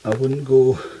 I wouldn't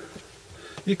go.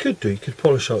 You could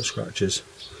polish out scratches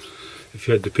if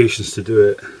you had the patience to do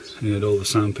it and you had all the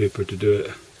sandpaper to do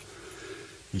it.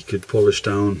 You could polish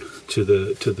down to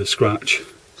the scratch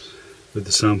with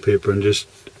the sandpaper and just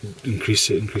increase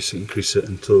it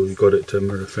until you got it to a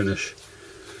mirror finish.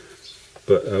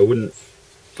 But I wouldn't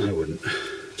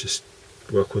just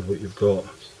work with what you've got,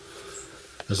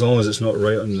 as long as it's not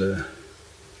right on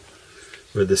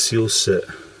where the seals sit,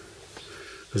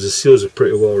 because the seals are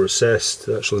pretty well recessed.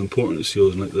 The actual important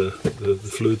seals, like the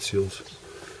fluid seals,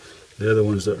 they're the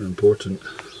ones that are important.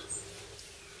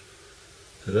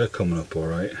 So they're coming up all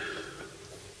right.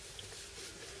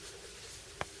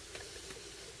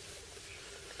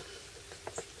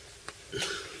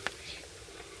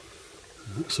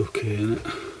 That's okay, isn't it?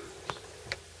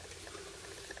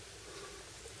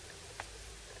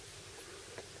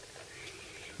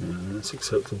 That's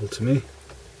acceptable to me.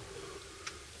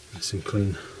 Nice and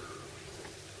clean.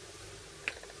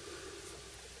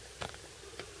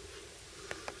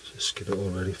 Just get it all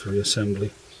ready for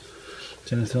reassembly. Is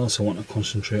there anything else I want to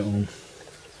concentrate on?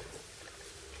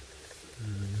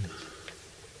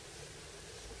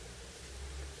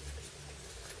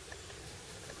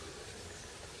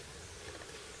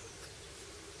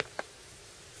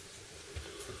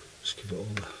 Just give it all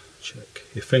a check.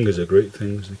 Your fingers are great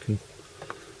things, they can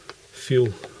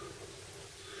feel.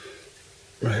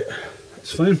 Right,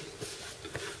 that's fine.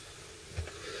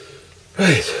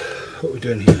 Right, what are we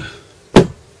doing here?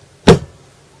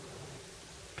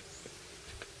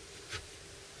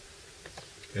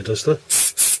 Your duster.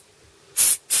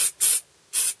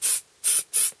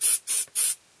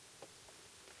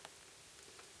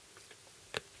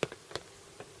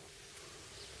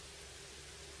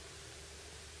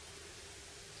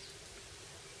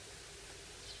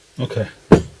 Okay,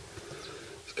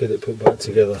 let's get it put back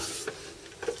together.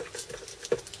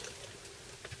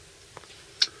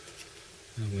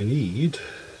 And we need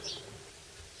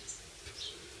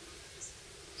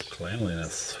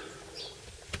cleanliness.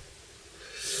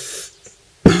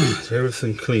 So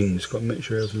everything clean, just got to make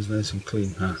sure everything's nice and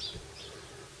clean, huh?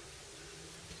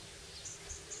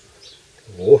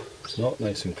 Oh, it's not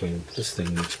nice and clean. This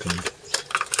thing needs cleaned.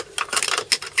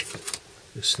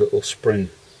 This little spring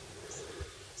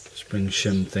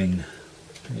shim thing,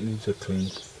 it needs a clean.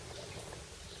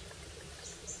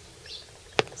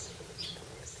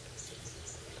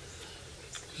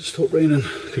 Stop raining,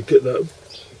 could get that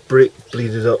brake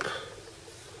bleeded up.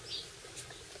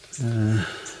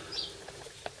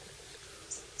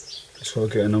 Just got to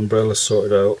get an umbrella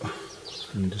sorted out,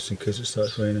 and just in case it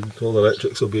starts raining, all the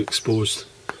electrics will be exposed,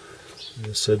 as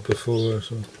I said before,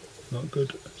 so not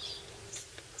good.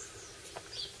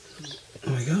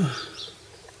 There we go.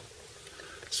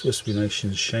 It's supposed to be nice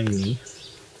and shiny,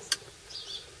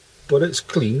 but it's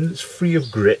clean, it's free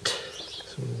of grit.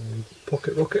 So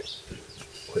pocket rocket,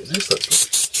 quite nice actually.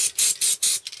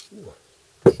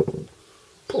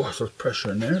 Oh, there's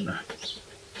pressure in there, isn't there?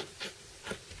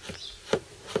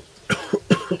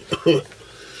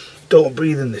 Don't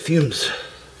breathe in the fumes.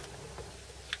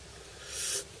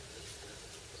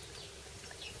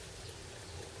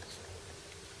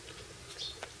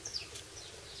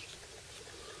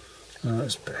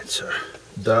 That's better.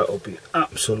 That'll be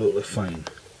absolutely fine.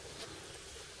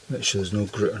 Make sure there's no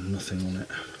grit or nothing on it.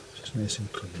 Just nice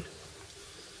and clean.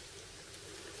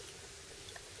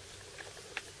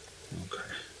 Okay.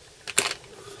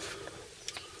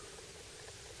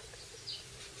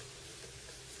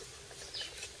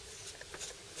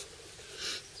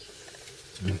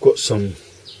 I've got some.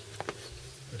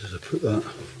 Where did I put that?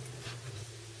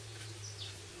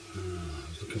 I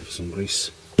was looking for some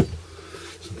grease.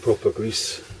 Proper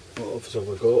grease. What else have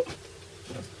I got?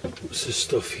 What's this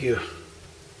stuff here?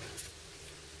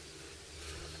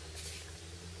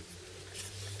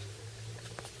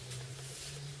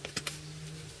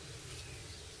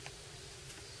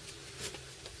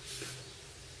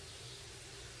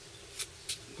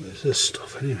 Where's this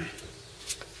stuff anyway?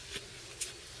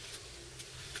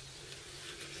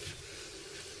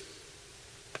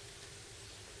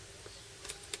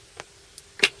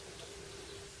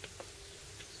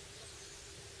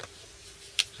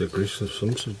 Is it grease of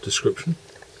some sort of description?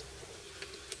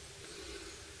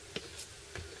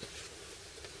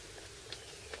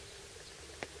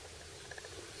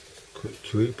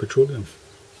 Kuwait Petroleum.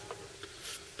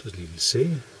 Doesn't even say.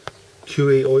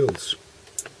 Kuwait Oils.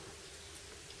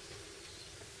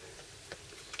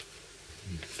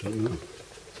 Don't know.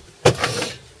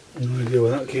 No idea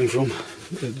where that came from.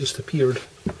 It just appeared.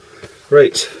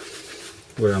 Right.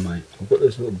 Where am I? I've got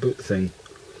this little boot thing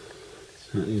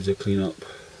that needs a clean up.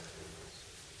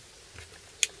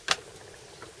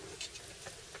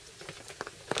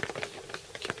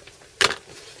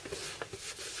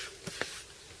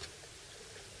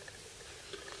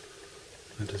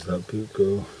 Where does that boot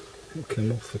go? It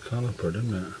came off the caliper,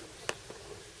 didn't it?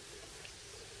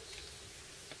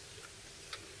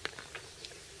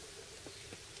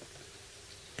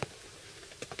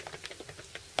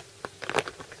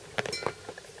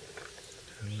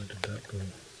 Where did that go?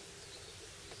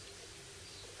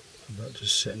 Was that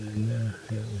just sitting in there?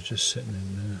 Yeah, it was just sitting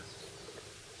in there.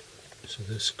 So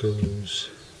this goes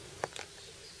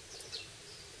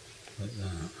like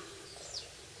that.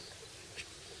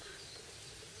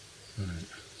 Right.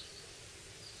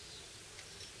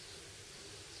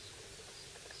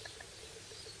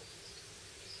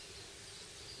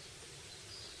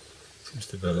 Seems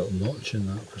to be a little notch in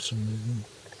that for some reason.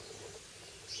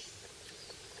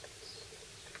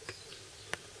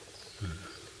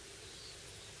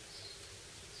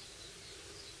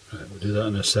 Right, we'll do that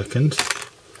in a second.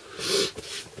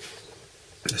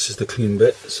 This is the clean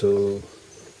bit, so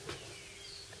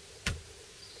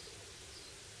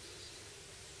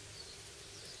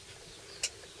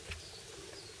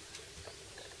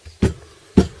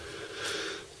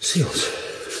seals.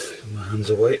 Give my hands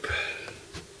a wipe.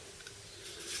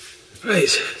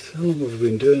 Right, how long have we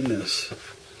been doing this?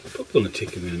 Probably only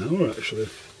taken me an hour actually.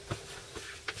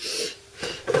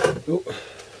 Oh,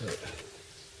 right.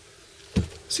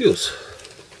 Seals.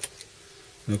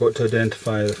 I've got to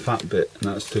identify the fat bit, and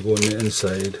that's to go on the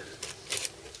inside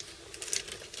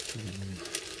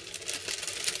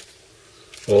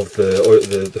of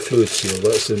the fluid seal.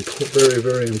 That's very,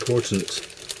 very important,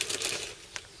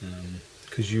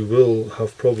 because you will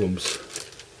have problems.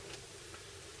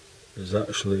 There's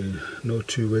actually no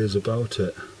two ways about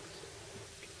it.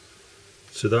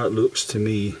 So that looks to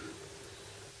me,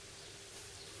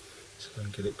 so I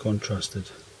can get it contrasted.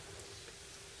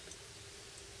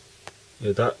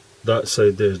 Yeah, that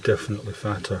side there is definitely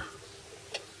fatter.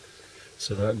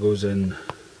 So that goes in.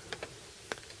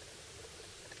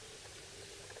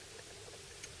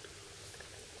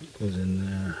 It goes in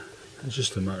there. It's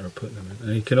just a matter of putting them in.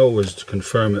 And you can always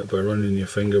confirm it by running your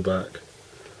finger back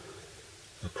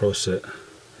across it,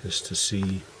 just to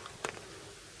see.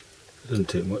 It doesn't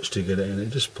take much to get it in. It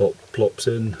just plops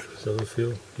in. Does that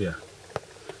feel? Yeah.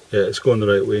 Yeah, it's going the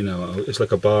right way now. It's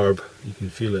like a barb. You can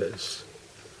feel it. It's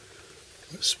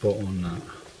spot on that.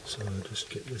 So I'll just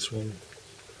get this one.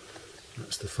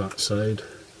 That's the fat side.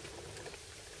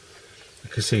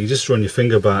 Like I say, you just run your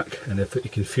finger back, and if you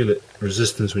can feel it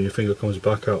resistance when your finger comes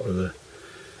back out of the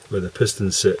where the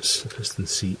piston sits, the piston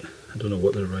seat. I don't know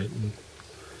what the right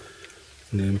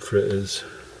name for it is.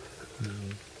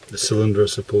 The cylinder, I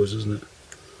suppose, isn't it?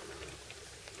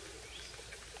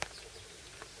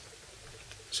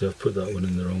 See, I've put that one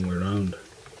in the wrong way around.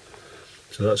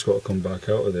 So that's got to come back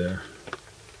out of there.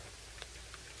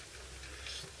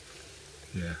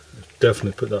 Yeah, I've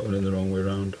definitely put that one in the wrong way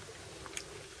around.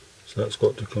 So that's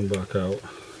got to come back out,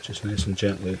 just nice and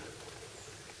gently,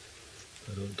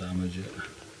 so I don't damage it.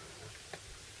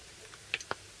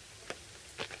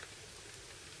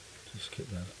 Just get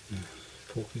that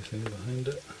pokey thing behind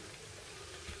it.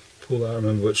 Pull that,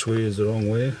 remember which way is the wrong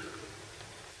way.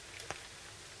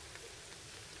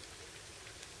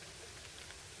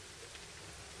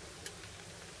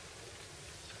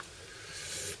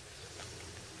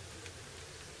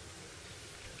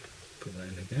 Put that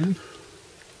in again.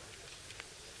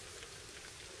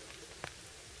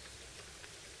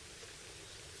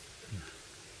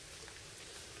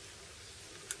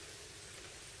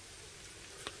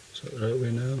 Is that the right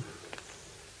way now?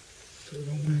 Is that the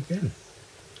wrong way again?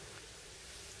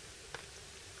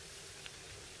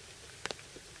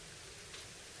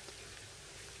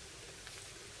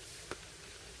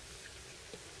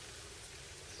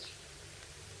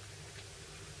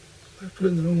 I put it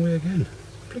in the wrong way again.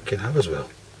 I think I have as well.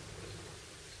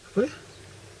 Have I?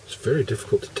 It's very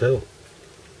difficult to tell.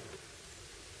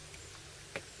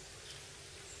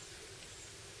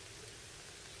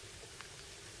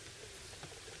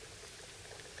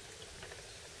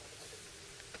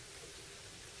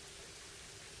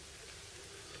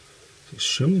 It's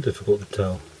extremely difficult to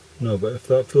tell. No, but if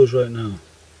that feels right now,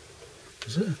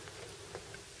 is it?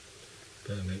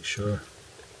 Better make sure.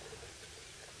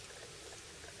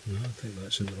 No, I think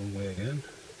that's in the wrong way again.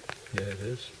 Yeah, it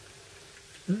is.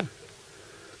 Yeah.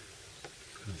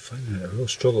 I'm finding it a real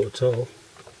struggle to tell.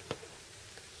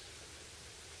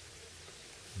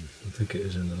 I think it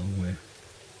is in the wrong way.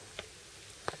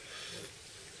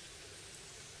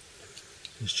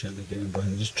 Just gently getting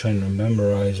behind, just trying to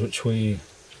memorize which way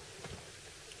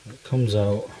it comes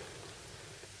out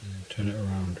and then turn it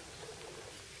around.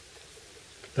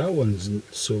 That one's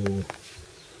so,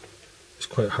 it's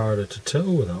quite harder to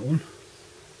tell with that one.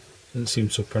 Doesn't seem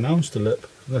so pronounced, the lip,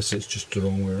 unless it's just the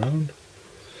wrong way around.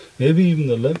 Maybe even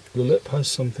the lip has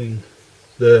something,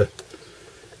 the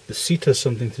seat has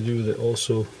something to do with it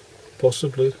also,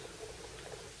 possibly.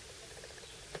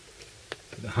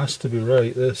 It has to be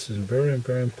right. This is very,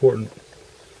 very important.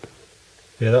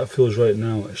 Yeah, that feels right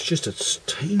now. It's just its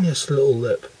tiniest little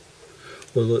lip,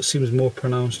 although it seems more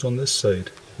pronounced on this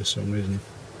side for some reason.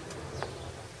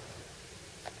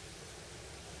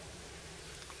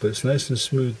 But it's nice and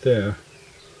smooth there.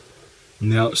 On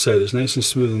the outside, it's nice and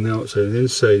smooth on the outside. On the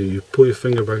inside, you pull your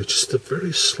finger back, just the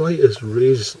very slightest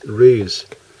raise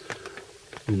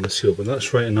on the seal, but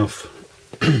that's right enough.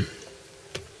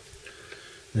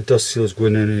 The dust seals go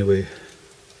in anyway.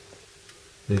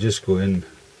 They just go in.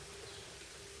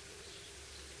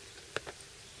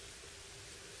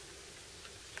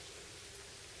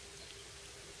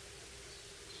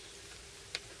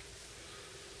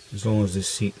 As long as they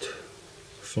seat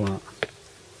flat.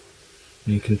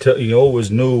 And you can tell, you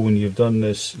always know when you've done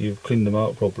this, you've cleaned them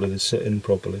out properly, they sit in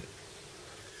properly.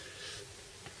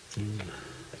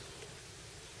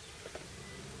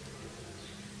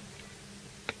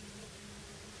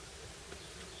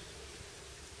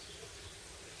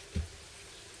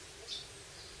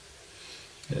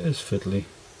 It is fiddly.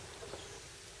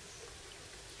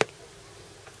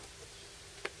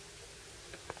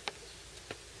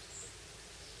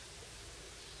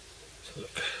 So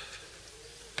look.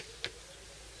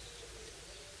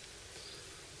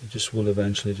 It just will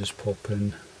eventually just pop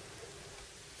in.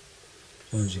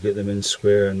 As long as you get them in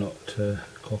square and not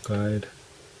cockeyed.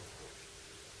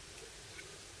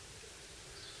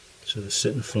 So they're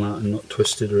sitting flat and not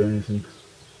twisted or anything.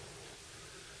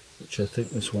 Which I think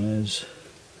this one is.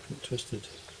 Not twisted.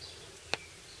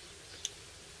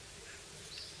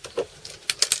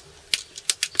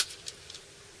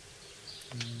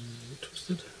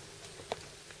 Twisted.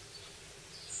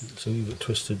 It's a little bit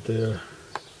twisted there.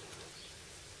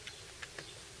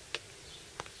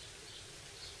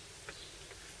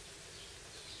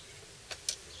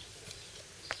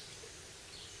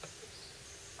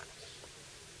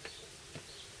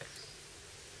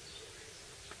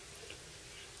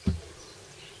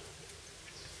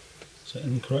 Is that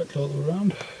incorrect all the way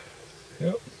around?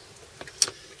 Yep.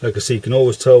 Like I say, you can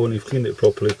always tell when you've cleaned it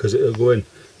properly because it'll go in.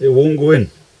 It won't go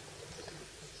in.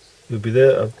 You'll be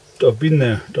there. I've been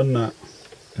there, done that,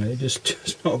 and it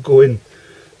just not go in.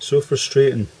 So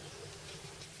frustrating.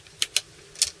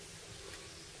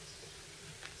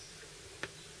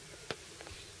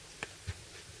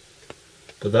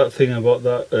 But that thing about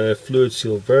that fluid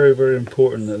seal, very, very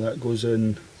important that that goes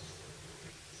in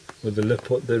with the lip,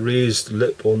 the raised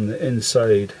lip on the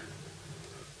inside.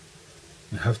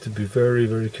 You have to be very,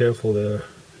 very careful there.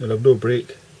 You'll have no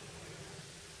break.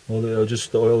 Well, the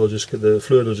oil will just get, the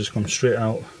fluid will just come straight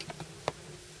out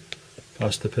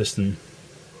past the piston.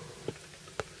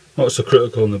 Not so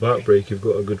critical on the back brake. You've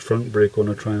got a good front brake on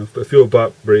a Triumph, but if your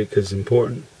back brake is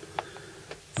important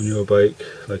on your bike,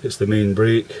 like it's the main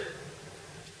brake,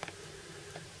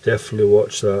 definitely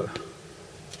watch that.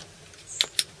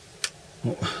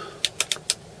 Oh.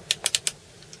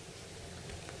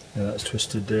 Yeah, that's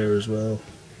twisted there as well.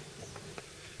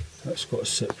 That's got to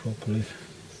sit properly.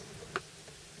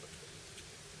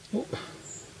 Oh,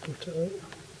 put it out.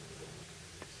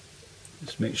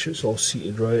 Just make sure it's all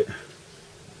seated right.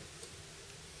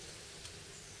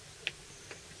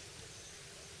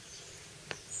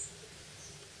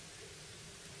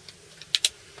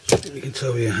 You can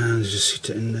tell with your hands, just seat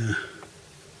it in there.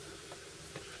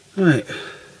 Right.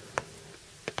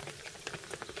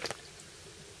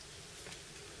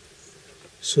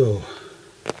 So,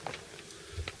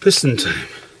 piston time.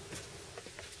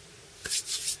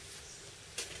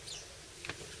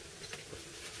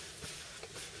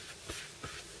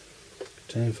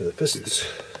 Time for the pistons.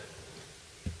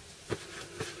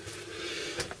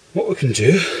 What we can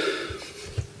do,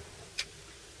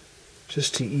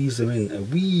 just to ease them in a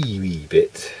wee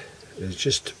bit, is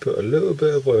just to put a little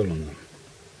bit of oil on them.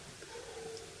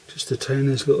 Just the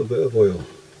tiniest little bit of oil.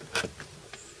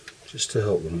 Just to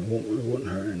help them, it won't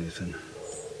hurt anything.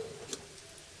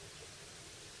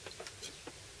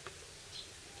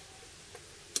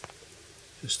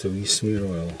 Just a wee smear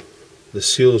of oil. The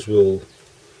seals will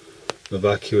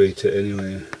evacuate it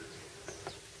anyway.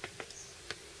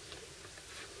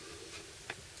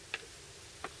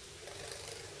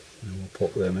 And we'll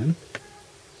pop them in.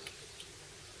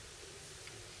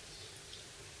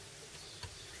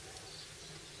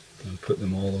 And put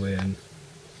them all the way in.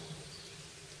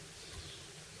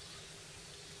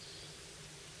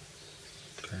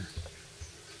 Okay.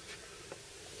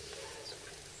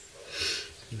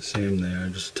 The same there,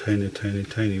 just a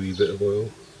tiny wee bit of oil.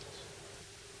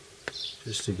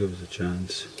 Just to give us a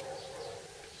chance.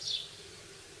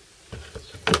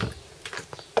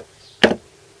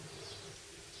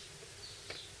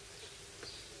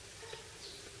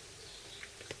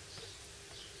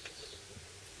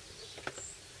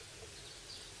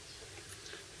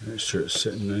 Make sure it's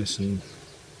sitting nice and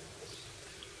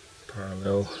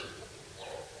parallel.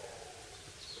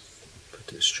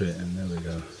 Put it straight in, there we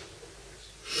go.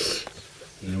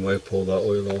 And then wipe all that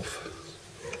oil off.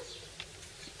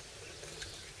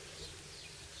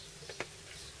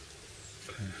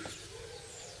 Okay.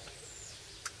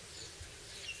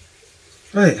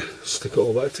 Right, stick it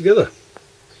all back together.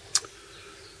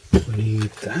 We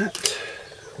need that.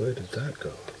 Where did that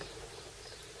go?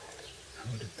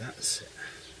 How did that sit?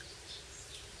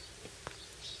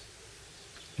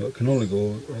 Well, it can only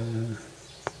go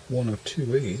one of two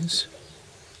ways.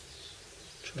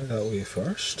 Try that way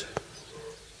first.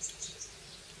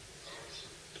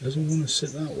 Doesn't want to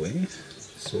sit that way,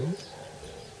 so does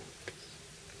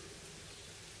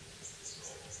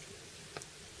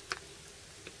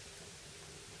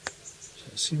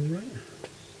that seem right?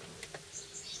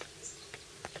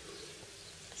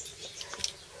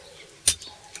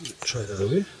 Try the other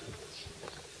way.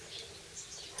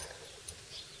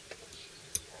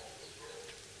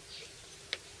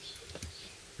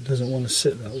 It doesn't want to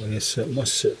sit that way, so it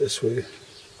must sit this way.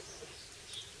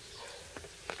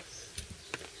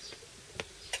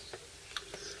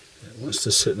 It wants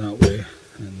to sit that way,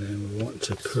 and then we want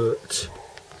to put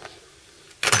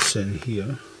this in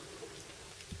here.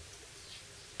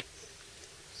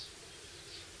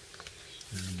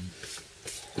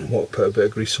 We'll put a bit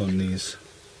of grease on these.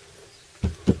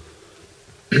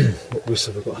 What grease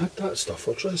have I got? I had that stuff.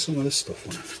 I'll try some of this stuff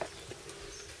on it.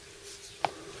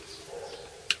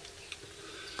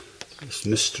 This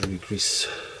mystery grease.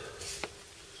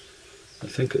 I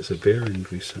think it's a bearing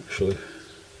grease actually.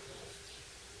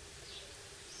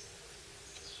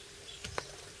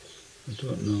 I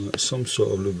don't know, it's some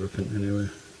sort of lubricant anyway.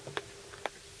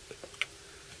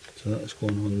 So that's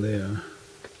going on there.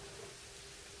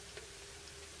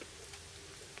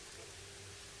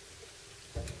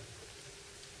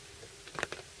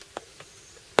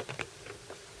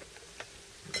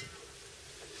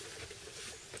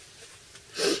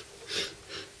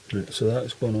 Right, so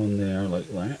that's going on there like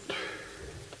that.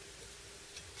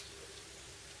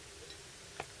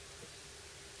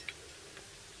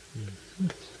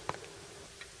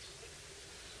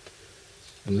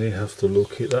 And they have to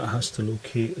locate, that has to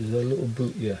locate, is there a little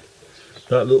boot? Yeah.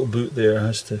 That little boot there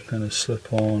has to kind of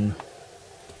slip on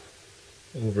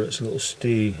over its little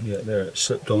stay. Yeah, there, it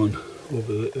slipped on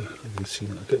over the, you can see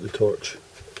that, get the torch.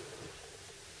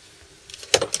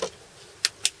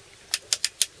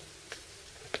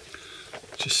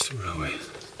 Just throw it away.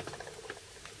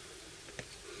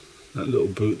 That little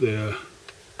boot there,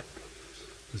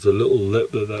 there's a little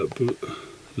lip that that boot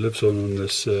lives on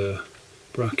this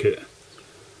bracket,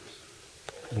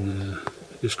 and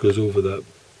it just goes over that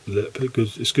lip.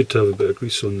 It's good to have a bit of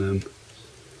grease on them,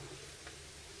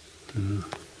 and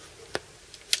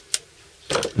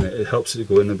it helps it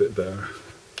to go in a bit better.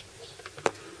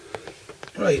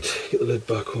 Right, get the lid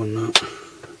back on that.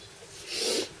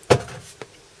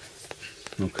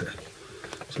 Okay,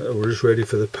 so we're just ready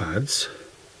for the pads.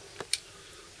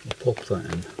 I'll pop that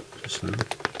in just now.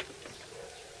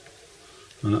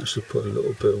 And actually put a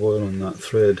little bit of oil on that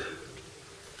thread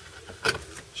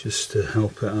just to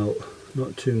help it out,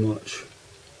 not too much.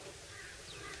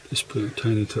 Just put a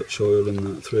tiny touch of oil in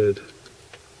that thread.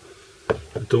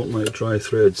 I don't like dry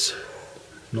threads,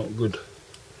 not good.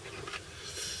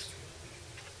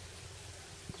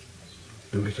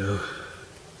 There we go.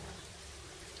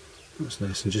 That's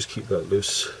nice, and just keep that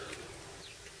loose.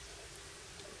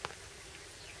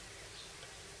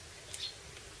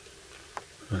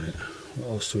 Right, what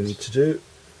else do we need to do?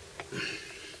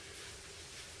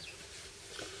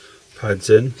 Pads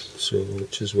in, so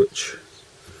which is which?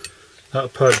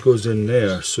 That pad goes in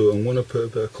there, so I'm going to put a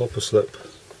bit of copper slip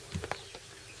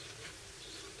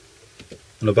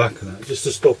on the back of that, just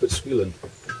to stop it squealing.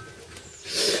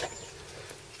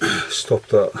 Stop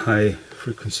that high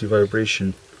frequency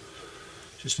vibration.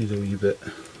 Just need a wee bit.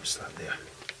 What's that there?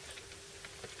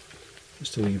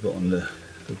 just a wee bit on the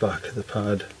back of the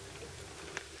pad.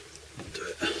 I'll do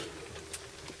it.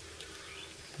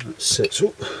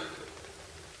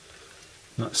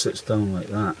 That sits down like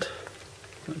that.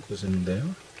 That goes in there.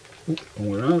 Oh,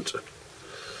 and we're out.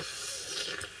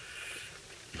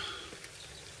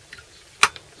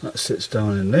 That sits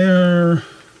down in there.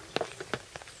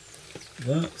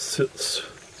 That sits.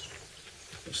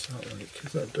 What's that like?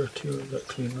 Is that dirty or is that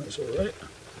clean? That's alright.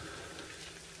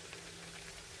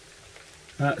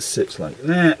 That sits like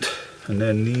that. And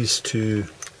then these two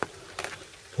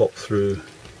pop through,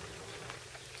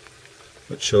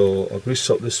 which I'll grease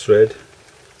up this thread.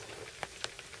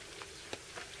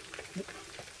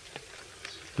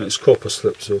 And it's copper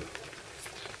slip, so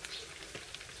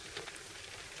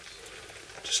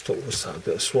just stop with that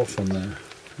bit of swath on there.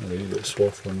 A little bit of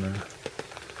swath on there.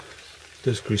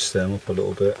 Just grease them up a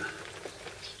little bit.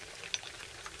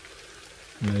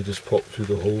 And they just pop through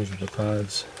the holes of the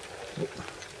pads.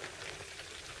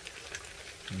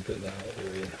 And get that out of the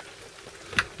way.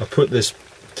 I'll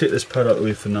take this pad out of the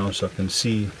way for now so I can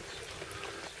see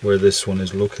where this one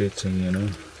is locating, you know.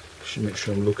 Should make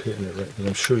sure I'm locating it right, because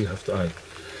I'm sure you have to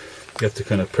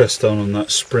kind of press down on that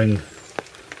spring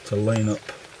to line up.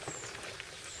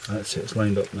 That's it, it's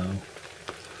lined up now.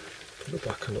 Put it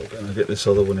back a little bit and I'll get this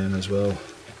other one in as well.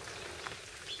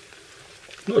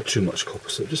 Not too much copper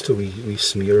slip, just a wee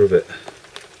smear of it.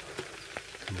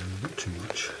 Not too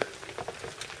much.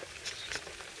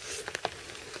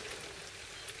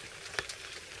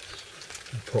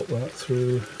 And pop that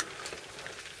through.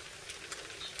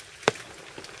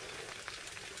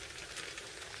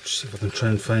 See if I can try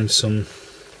and find some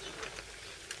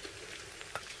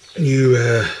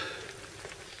new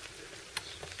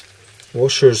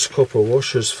washers, copper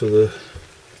washers for the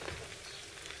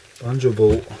banjo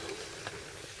bolt.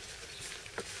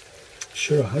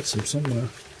 Sure, I had some somewhere.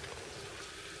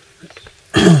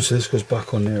 So this goes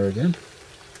back on there again.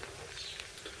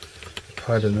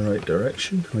 Pad in the right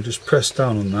direction. We just press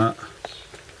down on that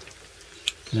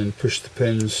and then push the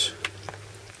pins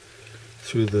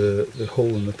through the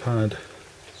hole in the pad.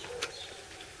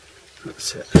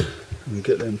 That's it. And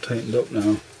get them tightened up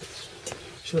now.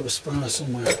 Should have a spanner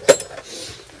somewhere. I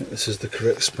think this is the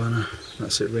correct spanner.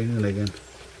 That's it raining again.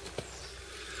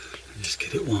 Just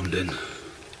get it warmed in.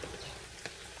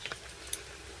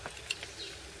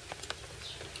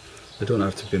 They don't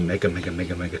have to be mega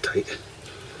tight.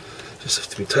 Just have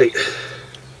to be tight.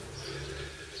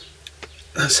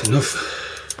 That's enough.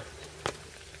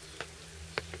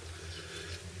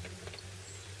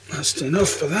 That's enough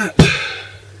for that.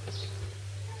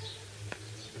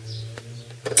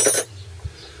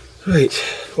 Right,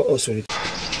 what else do we need?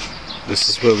 This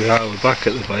is where we are, we're back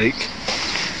at the bike.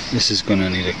 This is going to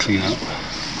need a clean up.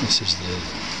 This is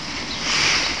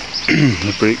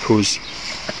the brake hose.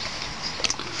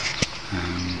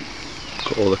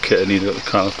 Got all the kit I need, got the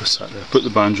caliper sat there. Put the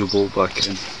banjo bolt back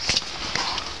in.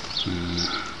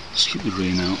 Just keep the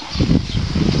rain out.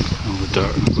 All the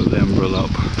dirt, and I've got the umbrella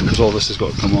up because all this has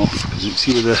got to come off. Because you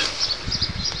see with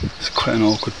it's quite an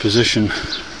awkward position.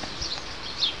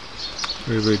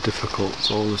 Very difficult.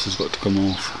 So all this has got to come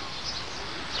off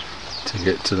to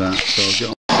get to that. So I'll get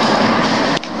on.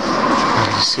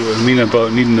 You see what I mean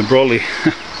about needing the brolly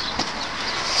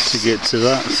to get to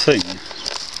that thing.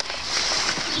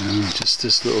 Just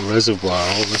this little reservoir,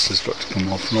 all this has got to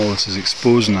come off and all this is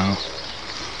exposed now.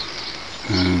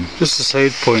 Just a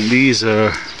side point, these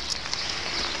are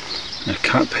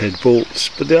cap head bolts,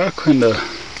 but they are kind of,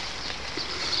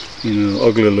 you know,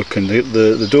 ugly looking.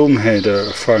 The dome head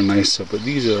are far nicer, but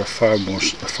these are a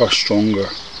far stronger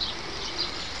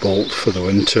bolt for the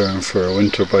winter and for a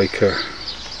winter biker.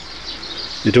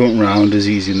 They don't round as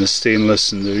easy, and they're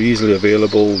stainless and they're easily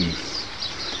available. And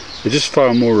they're just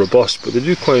far more robust, but they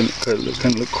do kind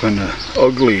of look kind of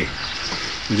ugly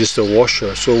with just a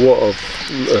washer. So what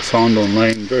I've found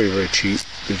online, very cheap,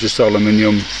 they're just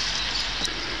aluminium.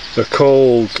 They're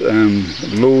called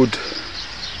load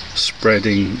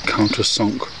spreading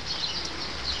countersunk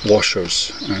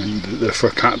washers, and they're for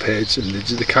cap heads, and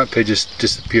the cap head just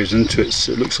disappears into it,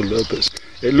 so it looks a little bit,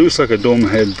 it looks like a dome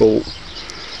head bolt,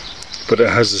 but it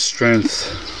has the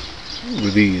strength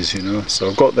with these, you know. So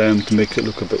I've got them to make it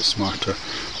look a bit smarter.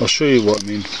 I'll show you what I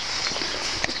mean.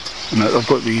 And I've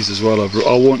got these as well.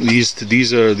 I want these to,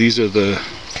 these are the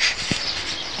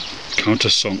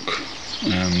countersunk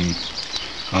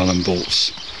Allen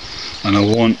bolts, and I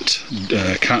want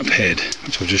cap head,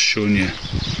 which I've just shown you.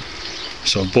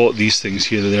 So I bought these things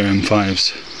here, they're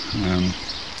M5s,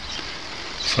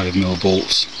 5mm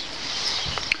bolts.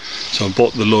 So I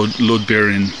bought the load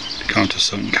bearing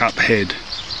countersunk cap head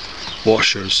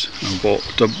washers.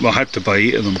 I had to buy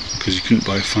 8 of them because you couldn't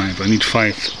buy 5. I need 5.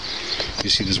 You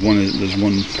see, there's one.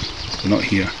 They're not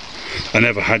here. I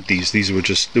never had these. These were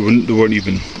just, they weren't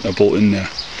even a bolt in there.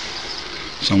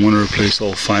 So I'm going to replace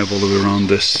all 5 all the way around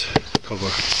this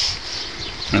cover,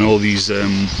 and all these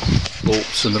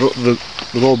bolts, and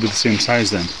they'll all be the same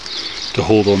size then to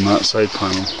hold on that side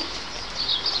panel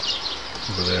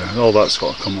over there. And all that's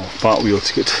got to come off. Back wheel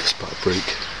to get to this back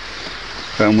brake.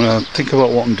 I'm going to think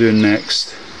about what I'm doing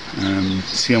next.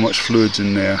 See how much fluid's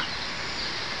in there.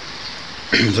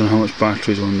 I don't know how much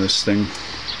battery's on this thing.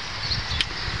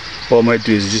 What I might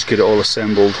do is just get it all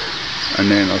assembled,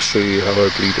 and then I'll show you how I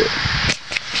bleed it.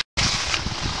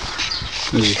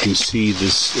 As you can see,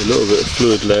 there's a little bit of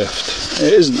fluid left.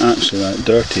 It isn't actually that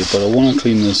dirty, but I want to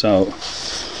clean this out.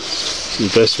 So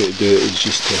the best way to do it is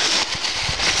just to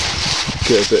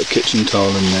get a bit of kitchen towel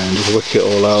in there and just wick it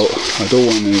all out. I don't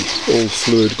want any old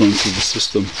fluid going through the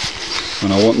system,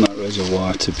 and I want that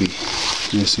reservoir to be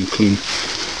nice and clean.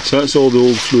 So that's all the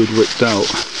old fluid wicked out,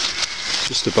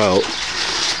 just about.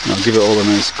 And I'll give it all a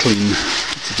nice clean.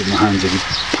 To give my hands a good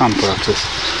pamper after.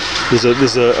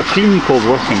 There's a cleaning called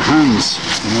Working Hands.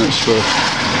 You know, it's for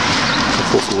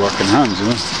folk who work in hands, you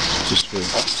know, just for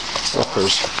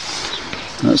workers.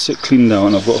 And that's it cleaned out,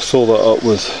 and I've got to fill that up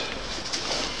with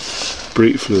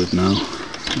brake fluid now,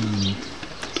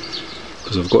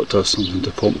 because I've got to have something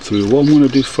to pump through. What I'm going to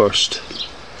do first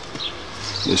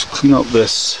is clean up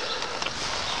this,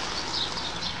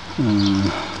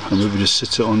 and maybe just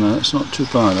sit it on there. It's not too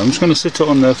bad. I'm just going to sit it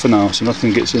on there for now so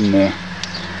nothing gets in there.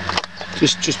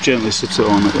 Just gently sit it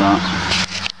on like that.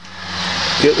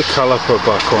 Get the caliper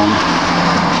back on.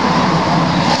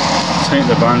 Tighten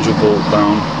the banjo bolt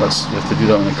down. You have to do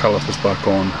that when the caliper's back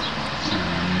on.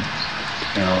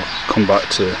 And I'll come back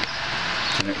to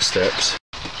the next steps.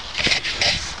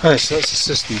 Right, so that's the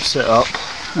system set up.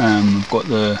 I've got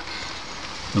the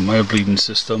mire bleeding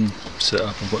system set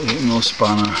up. I've got the 8mm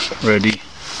spanner ready.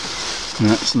 And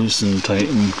that's loose and tight.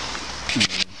 And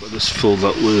I've got this filled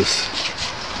up with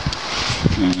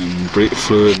brake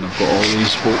fluid, and I've got all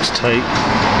these bolts tight.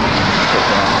 I've got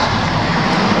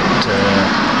that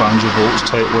banjo bolts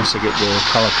tight once I get the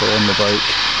caliper on the bike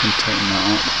and tighten that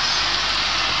up.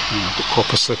 And I've got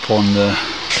copper slip on the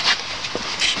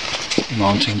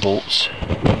mounting bolts.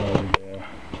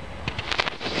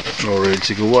 They're all ready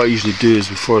to go. What I usually do is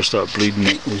before I start bleeding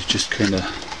it is just kind of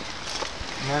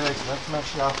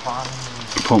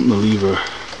pump the lever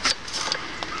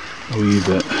a wee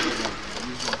bit,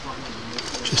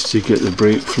 just to get the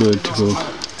brake fluid to go.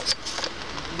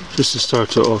 Just to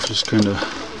start it off, just kind of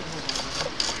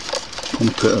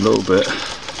pump it a little bit.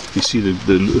 You see the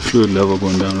fluid level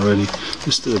going down already.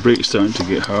 The brake's starting to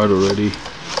get hard already,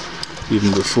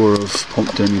 even before I've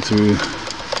pumped any through.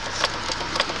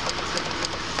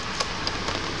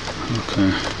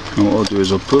 Okay, and what I'll do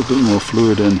is I'll put a bit more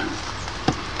fluid in.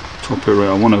 Top it right.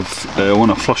 I want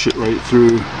to flush it right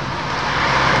through.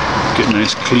 Get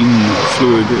nice clean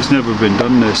fluid. It's never been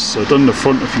done this. I've done the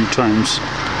front a few times.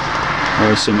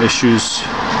 Some issues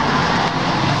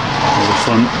with the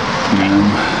front,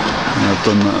 and I've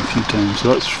done that a few times. So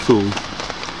that's full.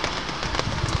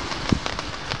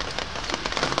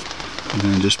 And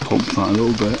then just pump that a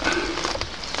little bit.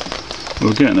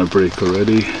 We're getting a brake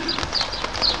already.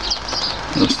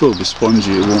 It'll still be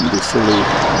spongy. It won't be fully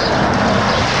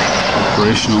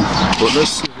operational. But let's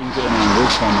see if we can get an angle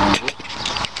on it.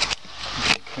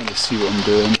 Kind of see what I'm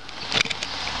doing.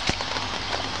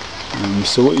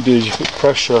 So what you do is you put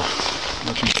pressure.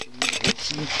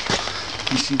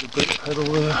 You see the brake pedal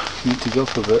there? You need to go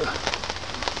up a bit.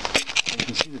 You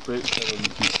can see the brake pedal, and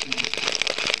you can see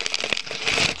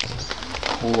the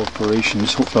whole operation.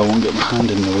 Just hopefully I won't get my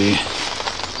hand in the way.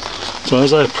 So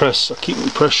as I press, I keep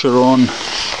the pressure on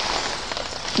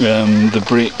the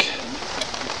brake.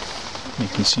 You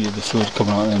can see the fluid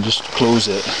coming out, and just close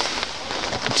it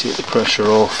and take the pressure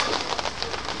off.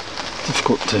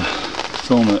 Difficult to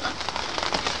film it.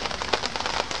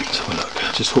 Let's have a look.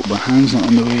 I just hope my hand's not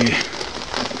in the way.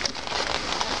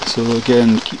 So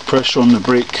again, keep pressure on the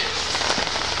brake,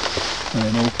 and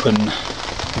then open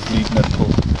the bleed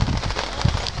nipple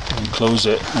and close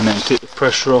it, and then take the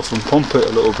pressure off and pump it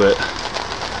a little bit.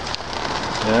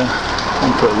 Yeah,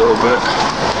 pump it a little bit,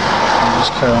 and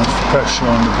just carry on pressure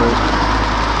on the brake.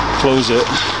 Close it,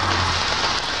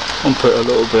 pump it a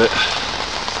little bit,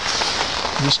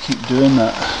 and just keep doing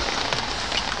that.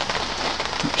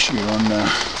 Make sure you're on there,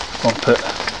 pump it,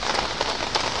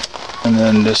 and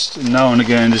then just now and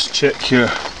again just check your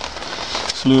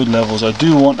fluid levels. I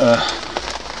do want to,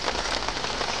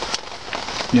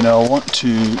 I want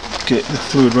to get the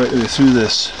fluid right the way through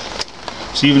this,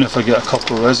 So even if I get a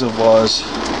couple of reservoirs of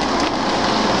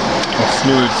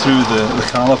fluid through the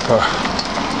caliper,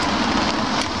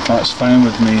 that's fine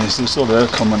with me. There's still air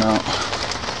coming out.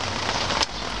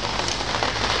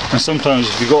 And sometimes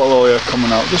if you've got a lot of air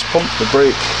coming out, just pump the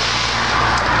brake.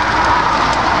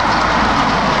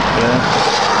 Yeah.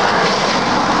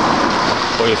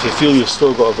 Or if you feel you've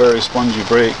still got a very spongy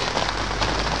brake,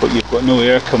 but you've got no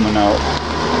air coming out,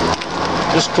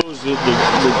 just close the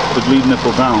bleed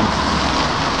nipple down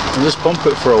and just pump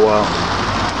it for a while.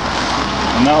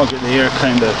 And that'll get the air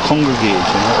kind of congregated, you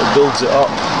know, it builds it up.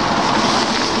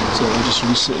 So I'll just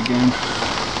release it again.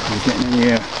 We're getting any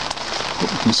air.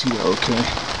 Hope you can see that okay.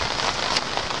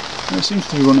 And it seems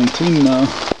to be running clean now.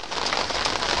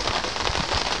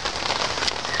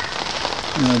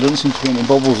 And there doesn't seem to be any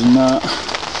bubbles in that.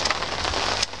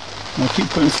 I'll keep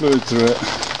putting fluid through it.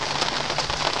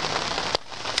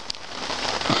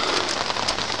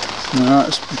 Now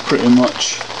that's pretty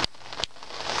much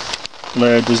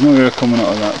lead. There's no air coming out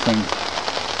of that thing.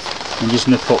 And just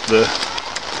nip up the...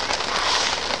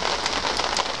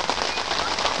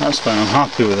 That's fine, I'm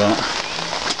happy with that.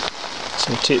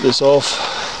 So I'll take this off.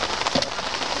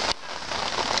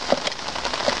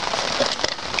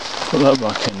 Put that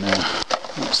back in there.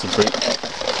 That's the brake.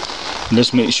 And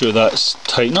just make sure that's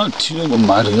tight. Not too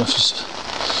mad enough,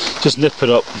 just nip it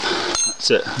up. That's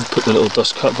it. Put the little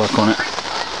dust cut back on it.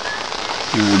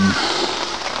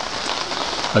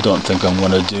 I don't think I'm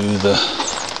going to do the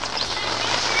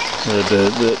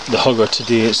hugger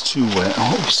today. It's too wet.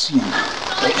 What are we seeing?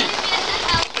 Right.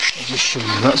 I'll just show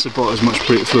you. That's about as much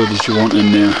brake fluid as you want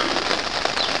in there,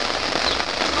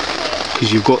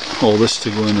 because you've got all this to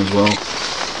go in as well.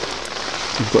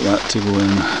 You've got that to go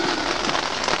in,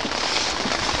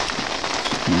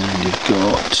 and you've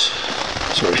got,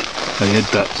 sorry, I had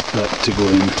that to go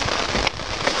in,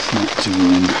 that to go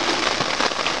in.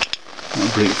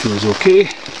 That brake fluid's okay.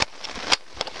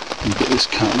 And get this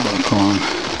cap back on.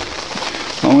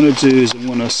 What I'm going to do is I'm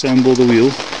going to assemble the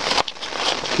wheel,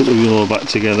 put the wheel all back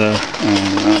together,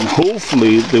 and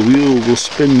hopefully the wheel will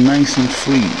spin nice and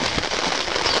free.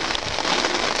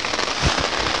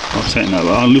 I'll tighten that,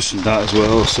 I'll loosen that as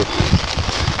well. So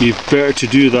you've better to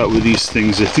do that with these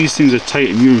things. If these things are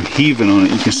tight and you're heaving on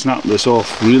it, you can snap this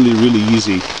off really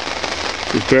easy.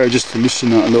 It's better just to loosen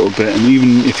that a little bit, and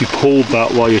even if you hold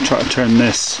that while you're trying to turn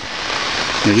this,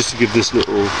 you know, just to give this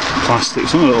little plastic,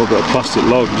 it's only a little bit of plastic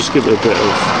lug, just give it a bit of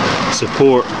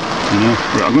support, you know.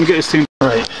 Right, I'm going to get this thing,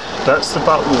 right, that's the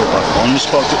back wheel back on,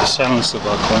 just got to get the silencer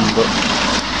back on, but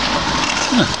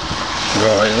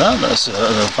right, that's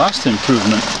a vast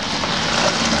improvement.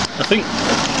 I think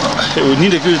it would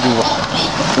need a good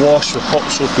wash with hot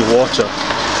soapy water,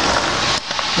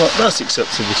 but that's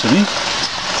acceptable to me.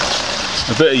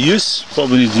 A bit of use,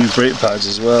 probably need new brake pads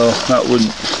as well. That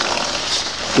wouldn't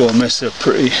go amiss. They're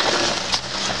pretty.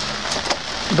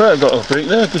 But I got a brake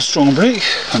there, good strong brake,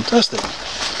 fantastic.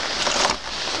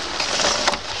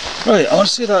 Right, I want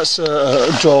to say that's a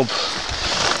job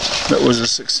that was a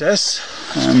success.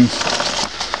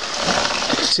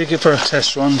 Take it for a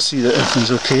test run, see that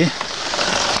everything's okay.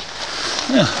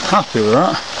 Yeah, happy with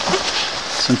that.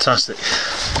 It's fantastic.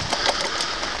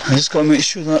 I just got to make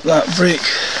sure that that brake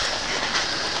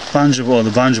banjo bolt,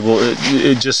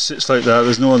 it just sits like that.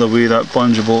 There's no other way that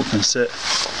banjo bolt can sit.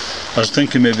 I was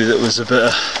thinking maybe that was a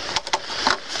bit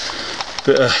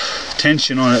of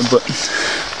tension on it, but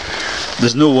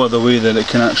there's no other way that it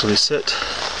can actually sit.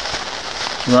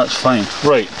 So that's fine.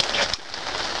 Right,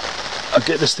 I'll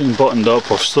get this thing buttoned up.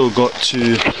 I've still got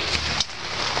to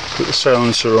put the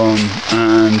silencer on,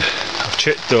 and I've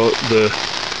checked out the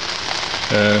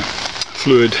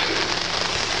fluid,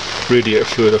 radiator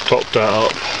fluid. I've topped that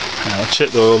up. I'll check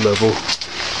the oil level.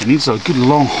 It needs a good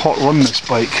long hot run, this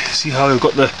bike. See how I've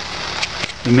got the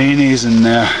mayonnaise in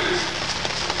there.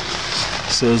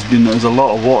 So there's a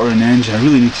lot of water in the engine. I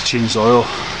really need to change the oil.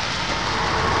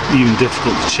 Even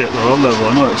difficult to check the oil level.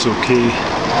 I know it's okay,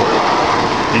 but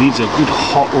it needs a good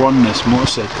hot run, this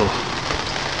motorcycle.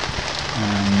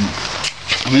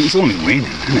 I mean, it's only raining,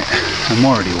 isn't it? I'm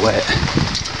already wet.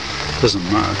 Doesn't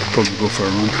matter, I could probably go for a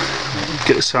run.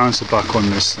 Get the silencer back on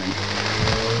this thing.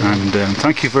 And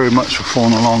thank you very much for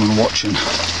following along and watching.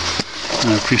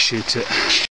 I appreciate it.